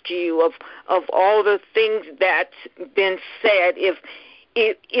ask you of all the things that's been said,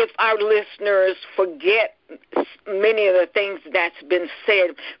 if our listeners forget many of the things that's been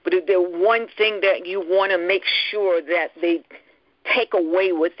said, but is there one thing that you want to make sure that they take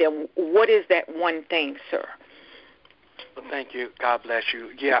away with them? What is that one thing, sir? Well, thank you. God bless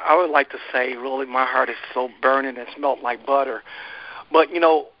you. Yeah, I would like to say, really, my heart is so burning and smelt like butter. But,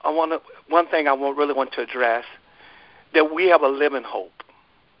 one thing I really want to address, that we have a living hope.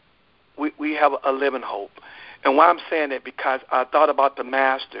 We have a living hope. And why I'm saying that, because I thought about the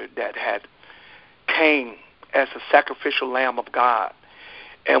Master that had came as a sacrificial lamb of God.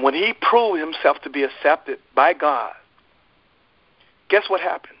 And when he proved himself to be accepted by God, guess what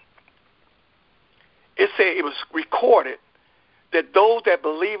happened? It said, it was recorded that those that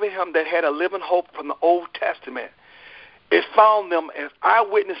believe in him, that had a living hope from the Old Testament, it found them as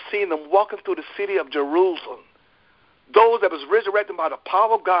eyewitness seeing them walking through the city of Jerusalem. Those that was resurrected by the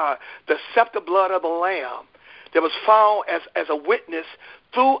power of God, the accepted blood of the Lamb, that was found as a witness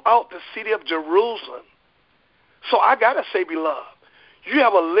throughout the city of Jerusalem. So I got to say, beloved, you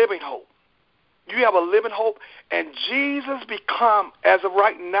have a living hope. You have a living hope, and Jesus become, as of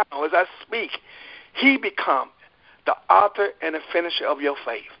right now, as I speak, he become the author and the finisher of your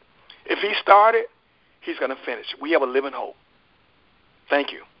faith. If he started, he's going to finish. We have a living hope.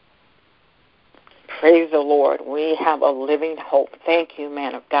 Thank you. Praise the Lord. We have a living hope. Thank you,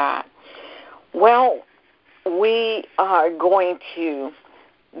 man of God. Well, we are going to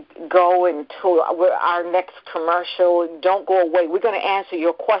go into our next commercial. Don't go away. We're going to answer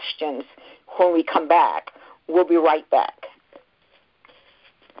your questions when we come back. We'll be right back.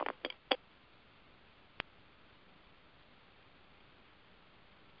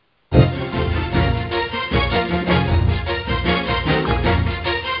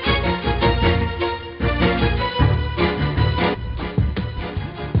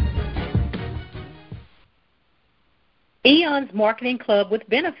 Eon's Marketing Club with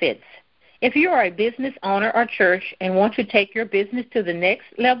benefits. If you are a business owner or church and want to take your business to the next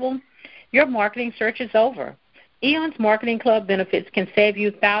level, your marketing search is over. Eon's Marketing Club benefits can save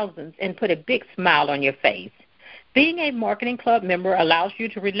you thousands and put a big smile on your face. Being a Marketing Club member allows you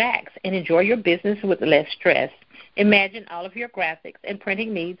to relax and enjoy your business with less stress. Imagine all of your graphics and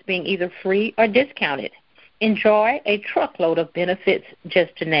printing needs being either free or discounted. Enjoy a truckload of benefits,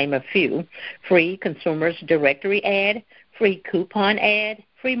 just to name a few: free consumers directory ad, free coupon ad,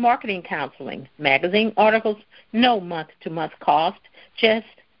 free marketing counseling, magazine articles, no month-to-month cost, just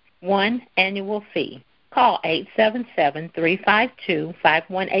one annual fee. Call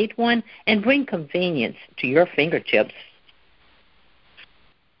 877-352-5181 and bring convenience to your fingertips.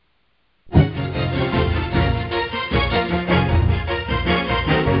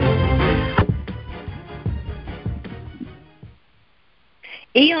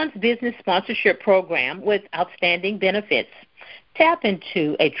 Eon's business sponsorship program with outstanding benefits. Tap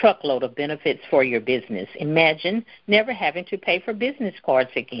into a truckload of benefits for your business. Imagine never having to pay for business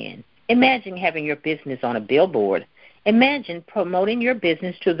cards again. Imagine having your business on a billboard. Imagine promoting your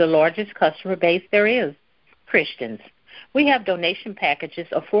business to the largest customer base there is, Christians. We have donation packages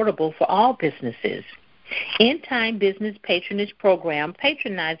affordable for all businesses. End Time Business Patronage Program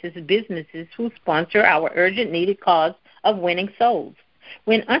patronizes businesses who sponsor our urgent needed cause of winning souls.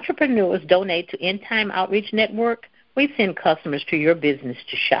 When entrepreneurs donate to End Time Outreach Network, we send customers to your business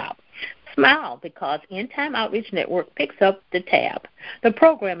to shop. Smile, because End Time Outreach Network picks up the tab. The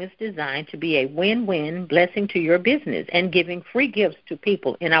program is designed to be a win-win blessing to your business and giving free gifts to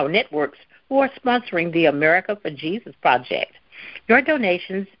people in our networks who are sponsoring the America for Jesus project. Your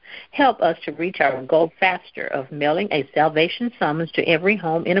donations help us to reach our goal faster of mailing a salvation summons to every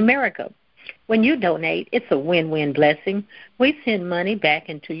home in America. When you donate, it's a win-win blessing. We send money back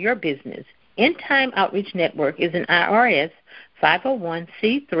into your business. End Time Outreach Network is an IRS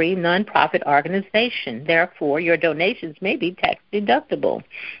 501c3 nonprofit organization. Therefore, your donations may be tax deductible.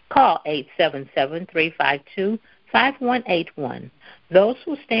 Call 877-352-5181. Those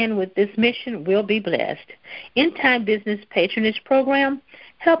who stand with this mission will be blessed. End Time Business Patronage Program,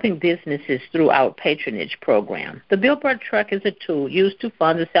 helping businesses through our patronage program. The Billboard truck is a tool used to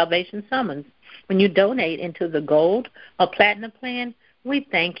fund the Salvation Summons. When you donate into the Gold or Platinum plan, we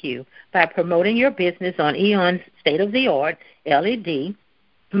thank you by promoting your business on Eon's state-of-the-art LED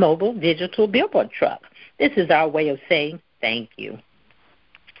mobile digital billboard truck. This is our way of saying thank you.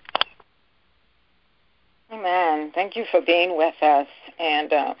 Amen. Thank you for being with us.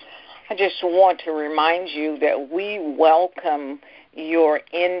 And I just want to remind you that we welcome your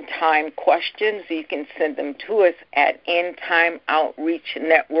end-time questions. You can send them to us at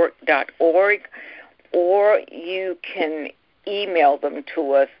endtimeoutreachnetwork.org, or you can email them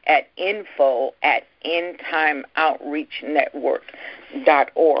to us at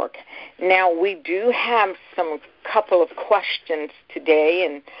info@endtimeoutreachnetwork.org. Now, we do have couple of questions today,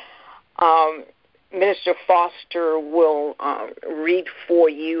 and Minister Foster will read for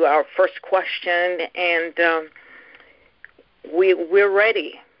you our first question, and we're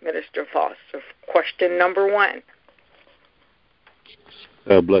ready, Minister Foster. Question number 1.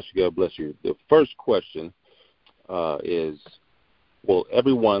 God bless you. God bless you. The first question is, will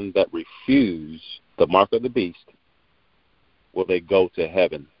everyone that refuse the mark of the beast, will they go to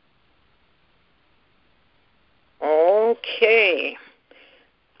heaven? Okay.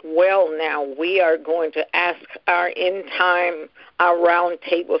 Well, now we are going to ask our end-time, our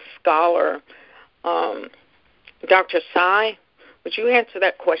roundtable scholar, Dr. Sy. Would you answer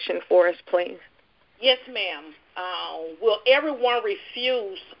that question for us, please? Yes, ma'am. Will everyone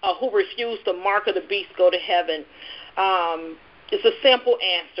who refuse the mark of the beast go to heaven? It's a simple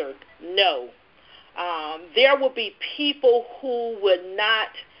answer, no. There will be people who would not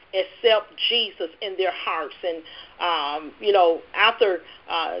accept Jesus in their hearts. And, after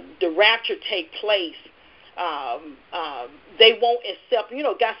the rapture take place, they won't accept,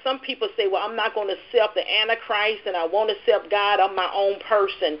 got some people say, well, I'm not going to accept the Antichrist and I won't accept God. I'm my own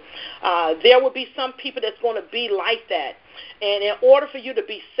person. There will be some people that's going to be like that. And in order for you to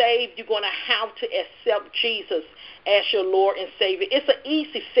be saved, you're going to have to accept Jesus as your Lord and Savior. It's an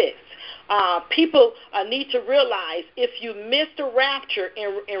easy fix. People need to realize if you miss the rapture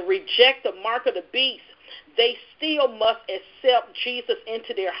and reject the mark of the beast, they still must accept Jesus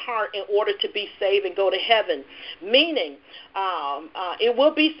into their heart in order to be saved and go to heaven. Meaning, it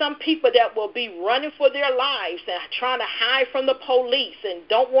will be some people that will be running for their lives and trying to hide from the police and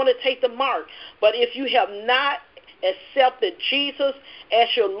don't want to take the mark. But if you have not accepted Jesus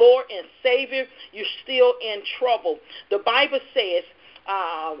as your Lord and Savior, you're still in trouble. The Bible says,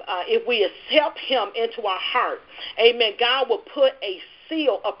 if we accept him into our heart, amen, God will put a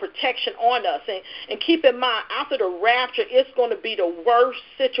seal of protection on us. And keep in mind, after the rapture, it's going to be the worst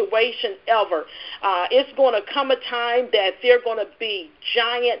situation ever. It's going to come a time that there are going to be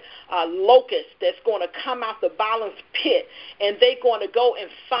giant locusts that's going to come out the bottomless pit, and they're going to go and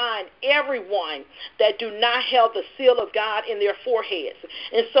find everyone that do not have the seal of God in their foreheads.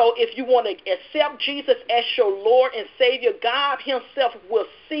 And so if you want to accept Jesus as your Lord and Savior, God himself will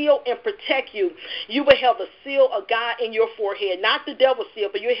seal and protect you. You will have the seal of God in your forehead, not the devil's seal,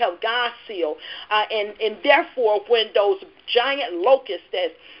 but you have God's seal. And therefore, when those giant locusts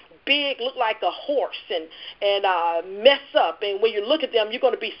that's big, look like a horse, and mess up, and when you look at them, you're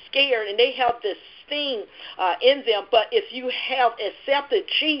going to be scared, and they have this sting in them. But if you have accepted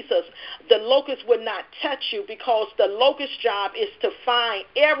Jesus, the locust will not touch you, because the locust job is to find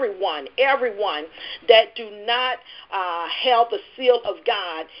everyone that do not have the seal of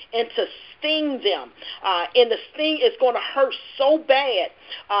God, and to sting them. And the sting is going to hurt so bad,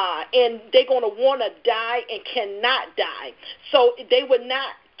 and they're going to want to die and cannot die. So they would not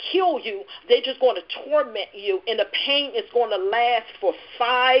kill you. They're just going to torment you, and the pain is going to last for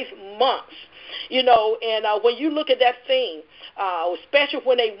 5 months. You know, and when you look at that thing, especially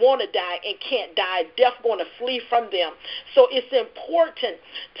when they want to die and can't die, death going to flee from them. So it's important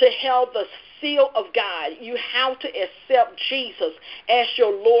to have the seal of God. You have to accept Jesus as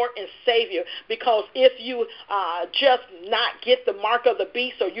your Lord and Savior, because if you just not get the mark of the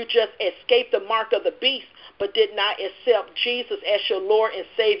beast, or you just escape the mark of the beast but did not accept Jesus as your Lord and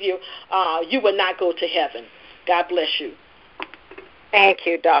Savior, you will not go to heaven. God bless you. Thank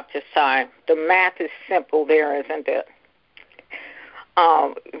you, Dr. Sy. The math is simple there, isn't it?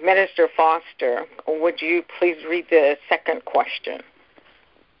 Minister Foster, would you please read the second question?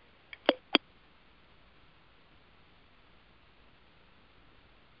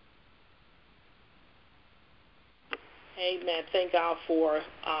 Amen. Thank God for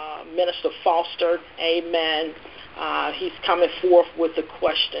Minister Foster. Amen. He's coming forth with the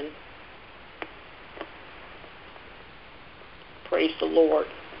question. Praise the Lord.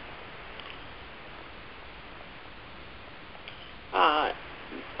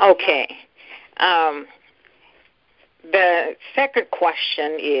 Okay. The second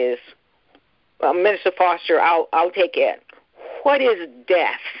question is, Minister Foster, I'll take it. What is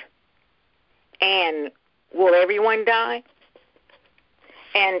death? And will everyone die?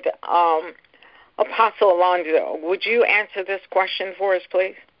 And Apostle Alonzo, would you answer this question for us,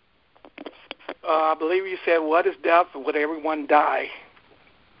 please? I believe you said, what is death and would everyone die?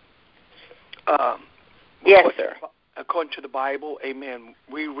 Yes, sir. According to the Bible, amen,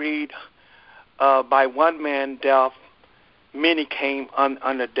 we read, by one man death, many came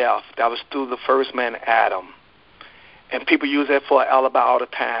under death. That was through the first man, Adam. And people use that for an alibi all the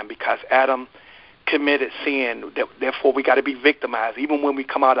time, because Adam committed sin. Therefore, we got to be victimized. Even when we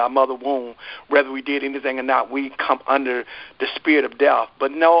come out of our mother womb, whether we did anything or not, we come under the spirit of death.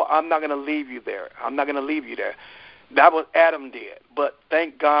 But no, I'm not going to leave you there. I'm not going to leave you there. That was Adam did. But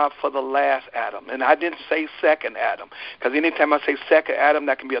thank God for the last Adam. And I didn't say second Adam, because anytime I say second Adam,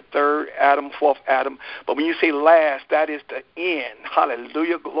 that can be a third Adam, fourth Adam. But when you say last, that is the end.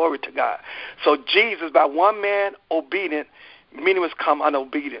 Hallelujah. Glory to God. So Jesus, by one man obedient, many was come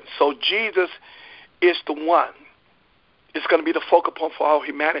unobedient. So Jesus is the one. It's going to be the focal point for all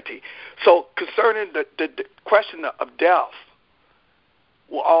humanity. So concerning the question of death,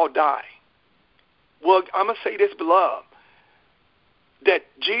 will all die? Well, I'm going to say this, beloved, that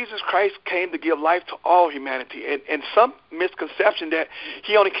Jesus Christ came to give life to all humanity. And some misconception that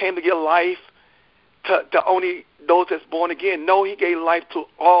he only came to give life to only those that's born again. No, he gave life to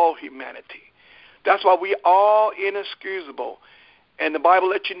all humanity. That's why we all inexcusable. And the Bible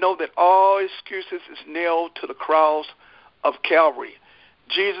lets you know that all excuses is nailed to the cross of Calvary.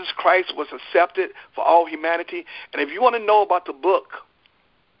 Jesus Christ was accepted for all humanity. And if you want to know about the book,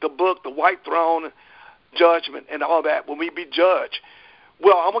 the white throne, judgment, and all that, when we be judged,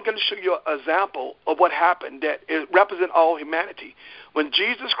 well, I'm going to show you an example of what happened that it represents all humanity. When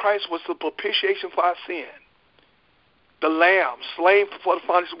Jesus Christ was the propitiation for our sin, the Lamb slain for the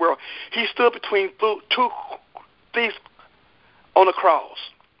foundation of the world, he stood between two thieves on the cross.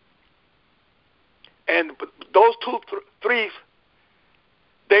 And those two thieves,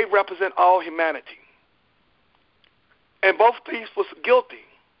 they represent all humanity. And both thieves was guilty.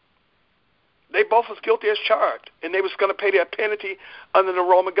 They both was guilty as charged, and they was going to pay their penalty under the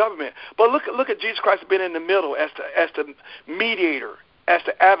Roman government. But look at Jesus Christ being in the middle as the mediator, as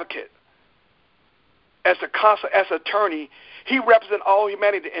the advocate, as the consul, as the attorney. He represents all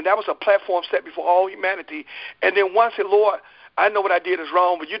humanity, and that was a platform set before all humanity. And then once said, Lord, I know what I did is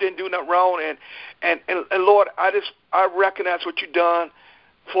wrong, but you didn't do nothing wrong. And Lord, I recognize what you've done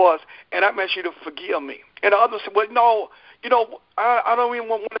for us, and I'm asking you to forgive me. And the others said, well, no, I don't even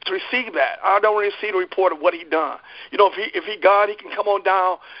want to receive that. I don't want to receive the report of what he done. If he God, he can come on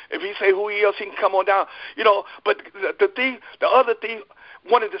down. If he say who he is, he can come on down. But the other thief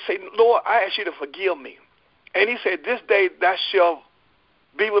wanted to say, Lord, I ask you to forgive me. And he said, this day thou shalt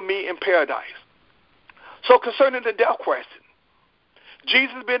be with me in paradise. So concerning the death question,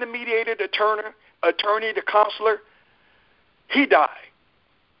 Jesus being the mediator, the attorney, the counselor, he died.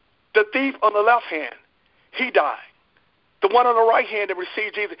 The thief on the left hand, he died. The one on the right hand that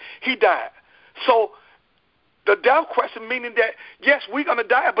received Jesus, he died. So the death question meaning that, yes, we're going to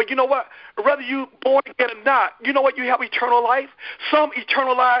die, but you know what? Whether you born again or not, you know what? You have eternal life. Some going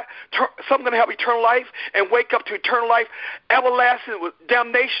to have eternal life and wake up to eternal life, everlasting with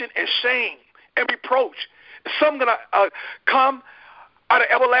damnation and shame and reproach. Some going to come out of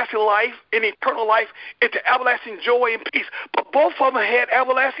everlasting life and eternal life into everlasting joy and peace. But both of them had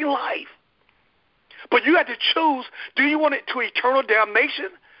everlasting life. But you had to choose, do you want it to eternal damnation,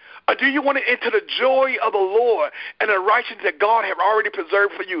 or do you want it into the joy of the Lord and the righteousness that God have already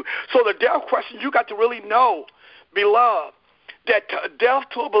preserved for you? So the death question, you got to really know, beloved, that death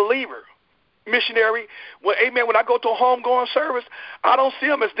to a believer, missionary, when I go to a homegoing service, I don't see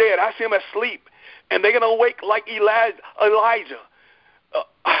them as dead. I see them as asleep. And they're going to awake like Elijah.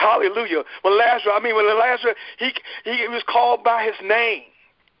 Hallelujah. When Lazarus, he was called by his name.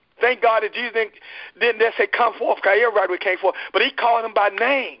 Thank God that Jesus didn't say come forth, because everybody came forth, but he called him by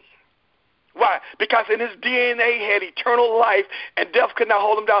name. Why? Because in his DNA he had eternal life, and death could not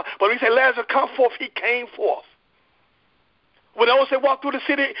hold him down. But when he said, Lazarus, come forth, he came forth. When those that walked through the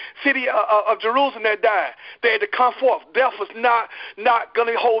city of Jerusalem that died, they had to come forth. Death was not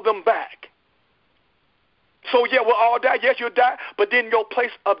going to hold them back. So, yeah, we'll all die. Yes, you'll die, but then your place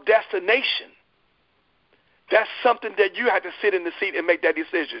of destination, that's something that you have to sit in the seat and make that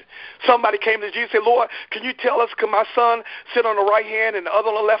decision. Somebody came to Jesus and said, Lord, can you tell us, can my son sit on the right hand and the other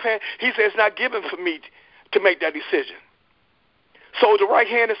on the left hand? He said, it's not given for me to make that decision. So the right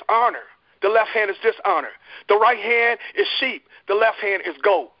hand is honor. The left hand is dishonor. The right hand is sheep. The left hand is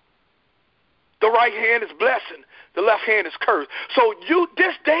goat. The right hand is blessing. The left hand is curse. So you,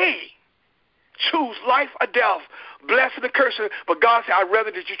 this day, choose life or death, blessing or cursing. But God said, I'd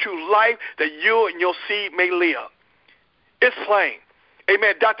rather that you choose life, that you and your seed may live. It's plain.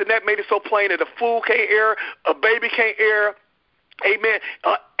 Amen. Dr. Nett made it so plain that a fool can't err, a baby can't err. Amen.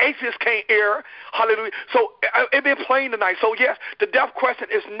 Atheist can't err. Hallelujah. So it's been plain tonight. So, yes, the death question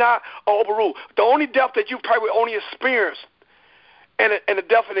is not overruled. The only death that you probably only experienced, and the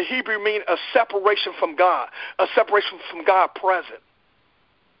death in the Hebrew means a separation from God, a separation from God present.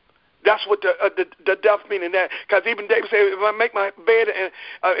 That's what the death meaning that, because even David said, if I make my bed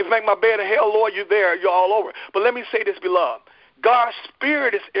in hell, Lord, you're there, you're all over. But let me say this, beloved, God's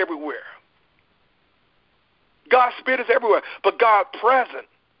Spirit is everywhere. God's Spirit is everywhere, but God's present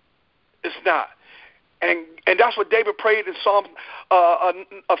is not. And that's what David prayed in Psalm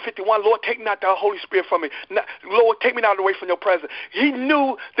 51. Lord, take not thy Holy Spirit from me. Lord, take me not away from your presence. He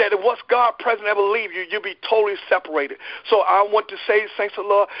knew that once God present ever leave you, you'll be totally separated. So I want to say, saints of the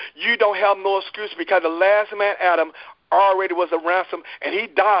Lord, you don't have no excuse, because the last man, Adam, already was a ransom, and he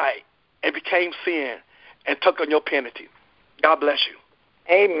died and became sin and took on your penalty. God bless you.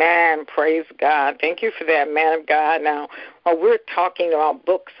 Amen. Praise God. Thank you for that, man of God. Now, while we're talking about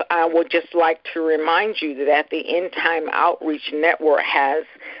books, I would just like to remind you that the End Time Outreach Network has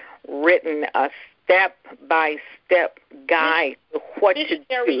written a step-by-step guide to what to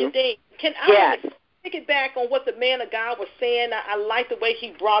do. Can I pick it back on what the man of God was saying? I like the way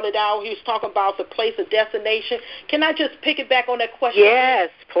he brought it out. He was talking about the place of destination. Can I just pick it back on that question? Yes,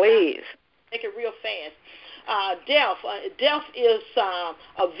 please. Make it real fast. Death is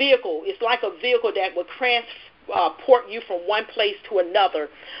a vehicle. It's like a vehicle that will transport you from one place to another,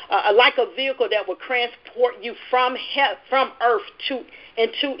 like a vehicle that will transport you from earth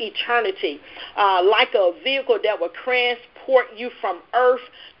into eternity, like a vehicle that will transport you from earth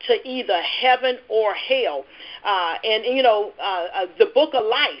to either heaven or hell. The book of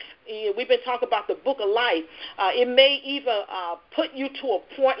life, we've been talking about the book of life. It may even put you to a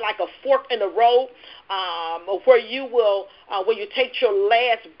point like a fork in the road, where you will, when you take your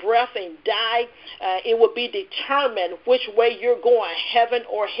last breath and die, it will be determined which way you're going, heaven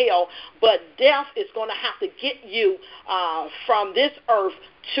or hell. But death is going to have to get you from this earth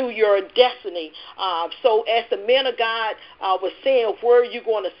to your destiny. So as the man of God was saying, where are you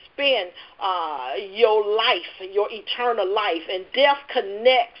going to spend your life, your eternal life? And death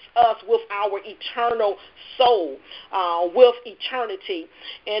connects us with our eternal soul, with eternity.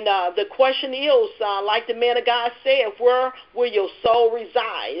 And the question is, like the man of God said, where will your soul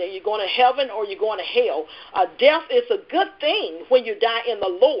reside? Are you going to heaven or are you going to hell? Death is a good thing when you die in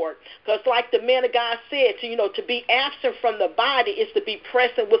the Lord, because like the man of God said, to be absent from the body is to be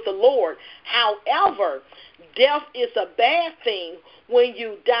present with the Lord. However, death is a bad thing when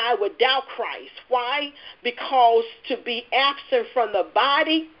you die without Christ. Why? Because to be absent from the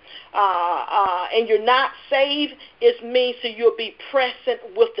body and you're not saved, it means that you'll be present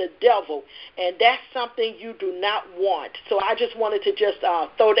with the devil, and that's something you do not want. So I just wanted to just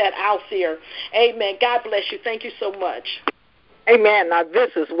throw that out there. Amen. God bless you. Thank you so much. Amen. Now,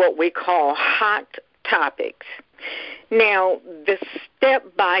 this is what we call hot topics. Now, the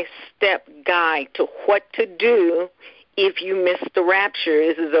step-by-step guide to what to do if you miss the rapture.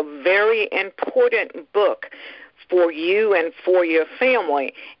 This is a very important book for you and for your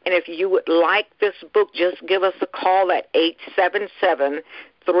family. And if you would like this book, just give us a call at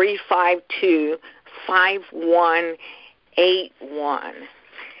 877-352-5181.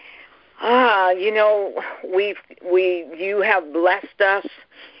 You have blessed us.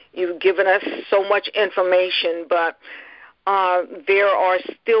 You've given us so much information, but there are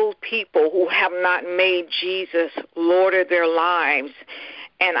still people who have not made Jesus Lord of their lives.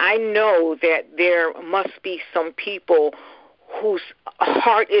 And I know that there must be some people whose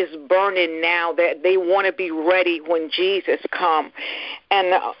heart is burning now, that they want to be ready when Jesus comes.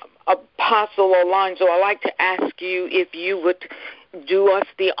 And Apostle Alonzo, I'd like to ask you if you would do us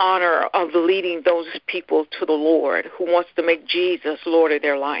the honor of leading those people to the Lord who wants to make Jesus Lord of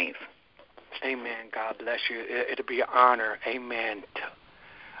their life. Amen. God bless you. It'll be an honor. Amen.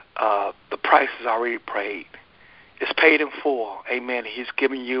 The price is already paid. It's paid in full. Amen. He's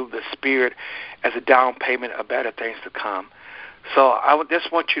given you the Spirit as a down payment of better things to come. So I would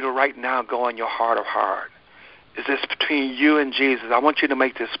just want you to right now go in your heart of heart. Is this between you and Jesus? I want you to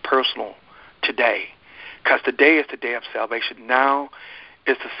make this personal today, because today is the day of salvation. Now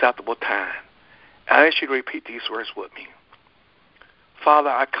is the acceptable time. I ask you to repeat these words with me.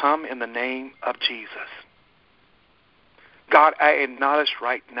 Father, I come in the name of Jesus. God, I acknowledge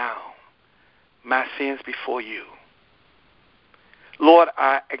right now my sins before you. Lord,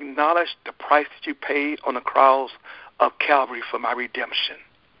 I acknowledge the price that you paid on the cross of Calvary for my redemption,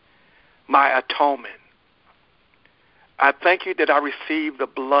 my atonement. I thank you that I received the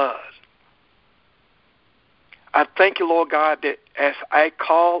blood. I thank you, Lord God, that as I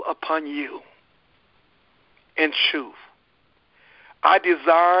call upon you in truth, I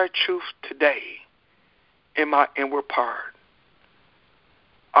desire truth today in my inward part.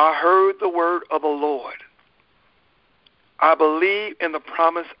 I heard the word of the Lord. I believe in the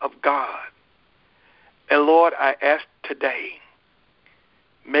promise of God. And Lord, I ask today,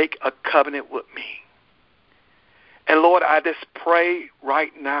 make a covenant with me. And Lord, I just pray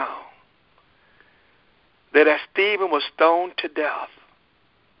right now that as Stephen was stoned to death,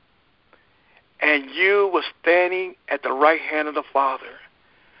 and you were standing at the right hand of the Father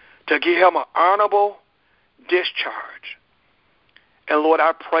to give him an honorable discharge. And Lord,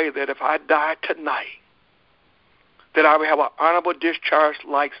 I pray that if I die tonight, that I will have an honorable discharge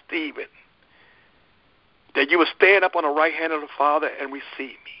like Stephen, that you will stand up on the right hand of the Father and receive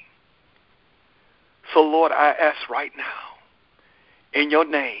me. So, Lord, I ask right now, in your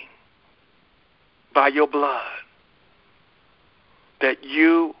name, by your blood, that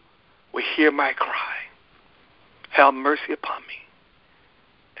you will hear my cry. Have mercy upon me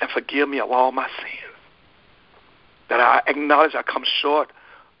and forgive me of all my sins. That I acknowledge I come short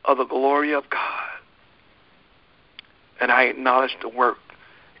of the glory of God. And I acknowledge the work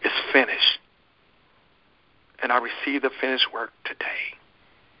is finished. And I receive the finished work today.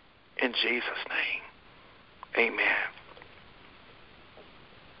 In Jesus' name, amen.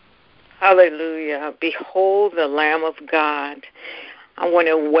 Hallelujah. Behold the Lamb of God. I want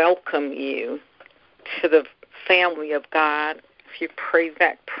to welcome you to the family of God. If you pray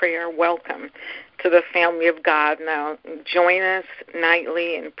that prayer, welcome to the family of God. Now, join us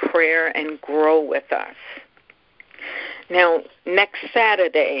nightly in prayer and grow with us. Now, next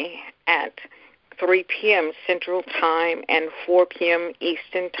Saturday at 3 p.m. Central Time and 4 p.m.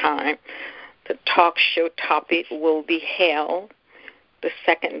 Eastern Time, the talk show topic will be hell, the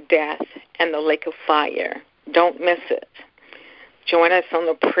second death, and the lake of fire. Don't miss it. Join us on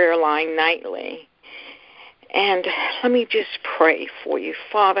the prayer line nightly. And let me just pray for you.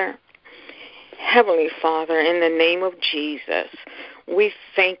 Father, Heavenly Father, in the name of Jesus, We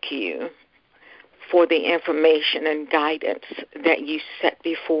thank you for the information and guidance that you set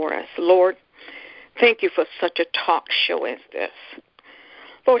before us. Lord, thank you for such a talk show as this.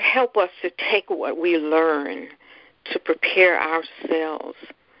 Lord, help us to take what we learn to prepare ourselves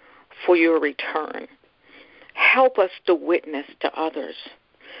for your return. Help us to witness to others.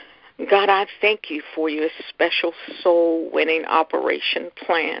 God, I thank you for your special soul-winning operation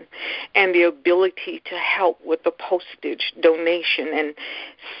plan and the ability to help with the postage donation and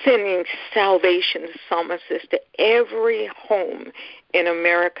sending salvation summonses to every home in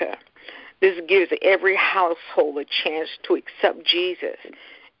America. This gives every household a chance to accept Jesus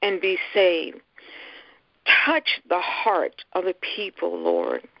and be saved. Touch the heart of the people,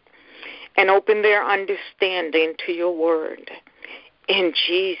 Lord, and open their understanding to your word. In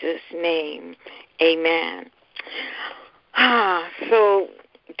Jesus' name, amen. So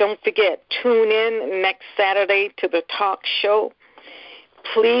don't forget, tune in next Saturday to the talk show.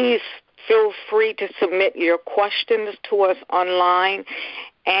 Please feel free to submit your questions to us online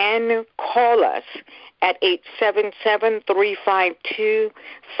and call us at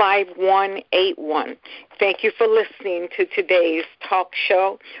 877-352-5181. Thank you for listening to today's talk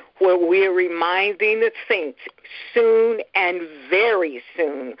show, where we're reminding the saints soon and very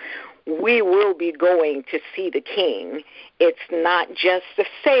soon we will be going to see the King. It's not just a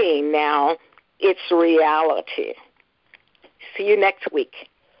saying now, it's reality. See you next week.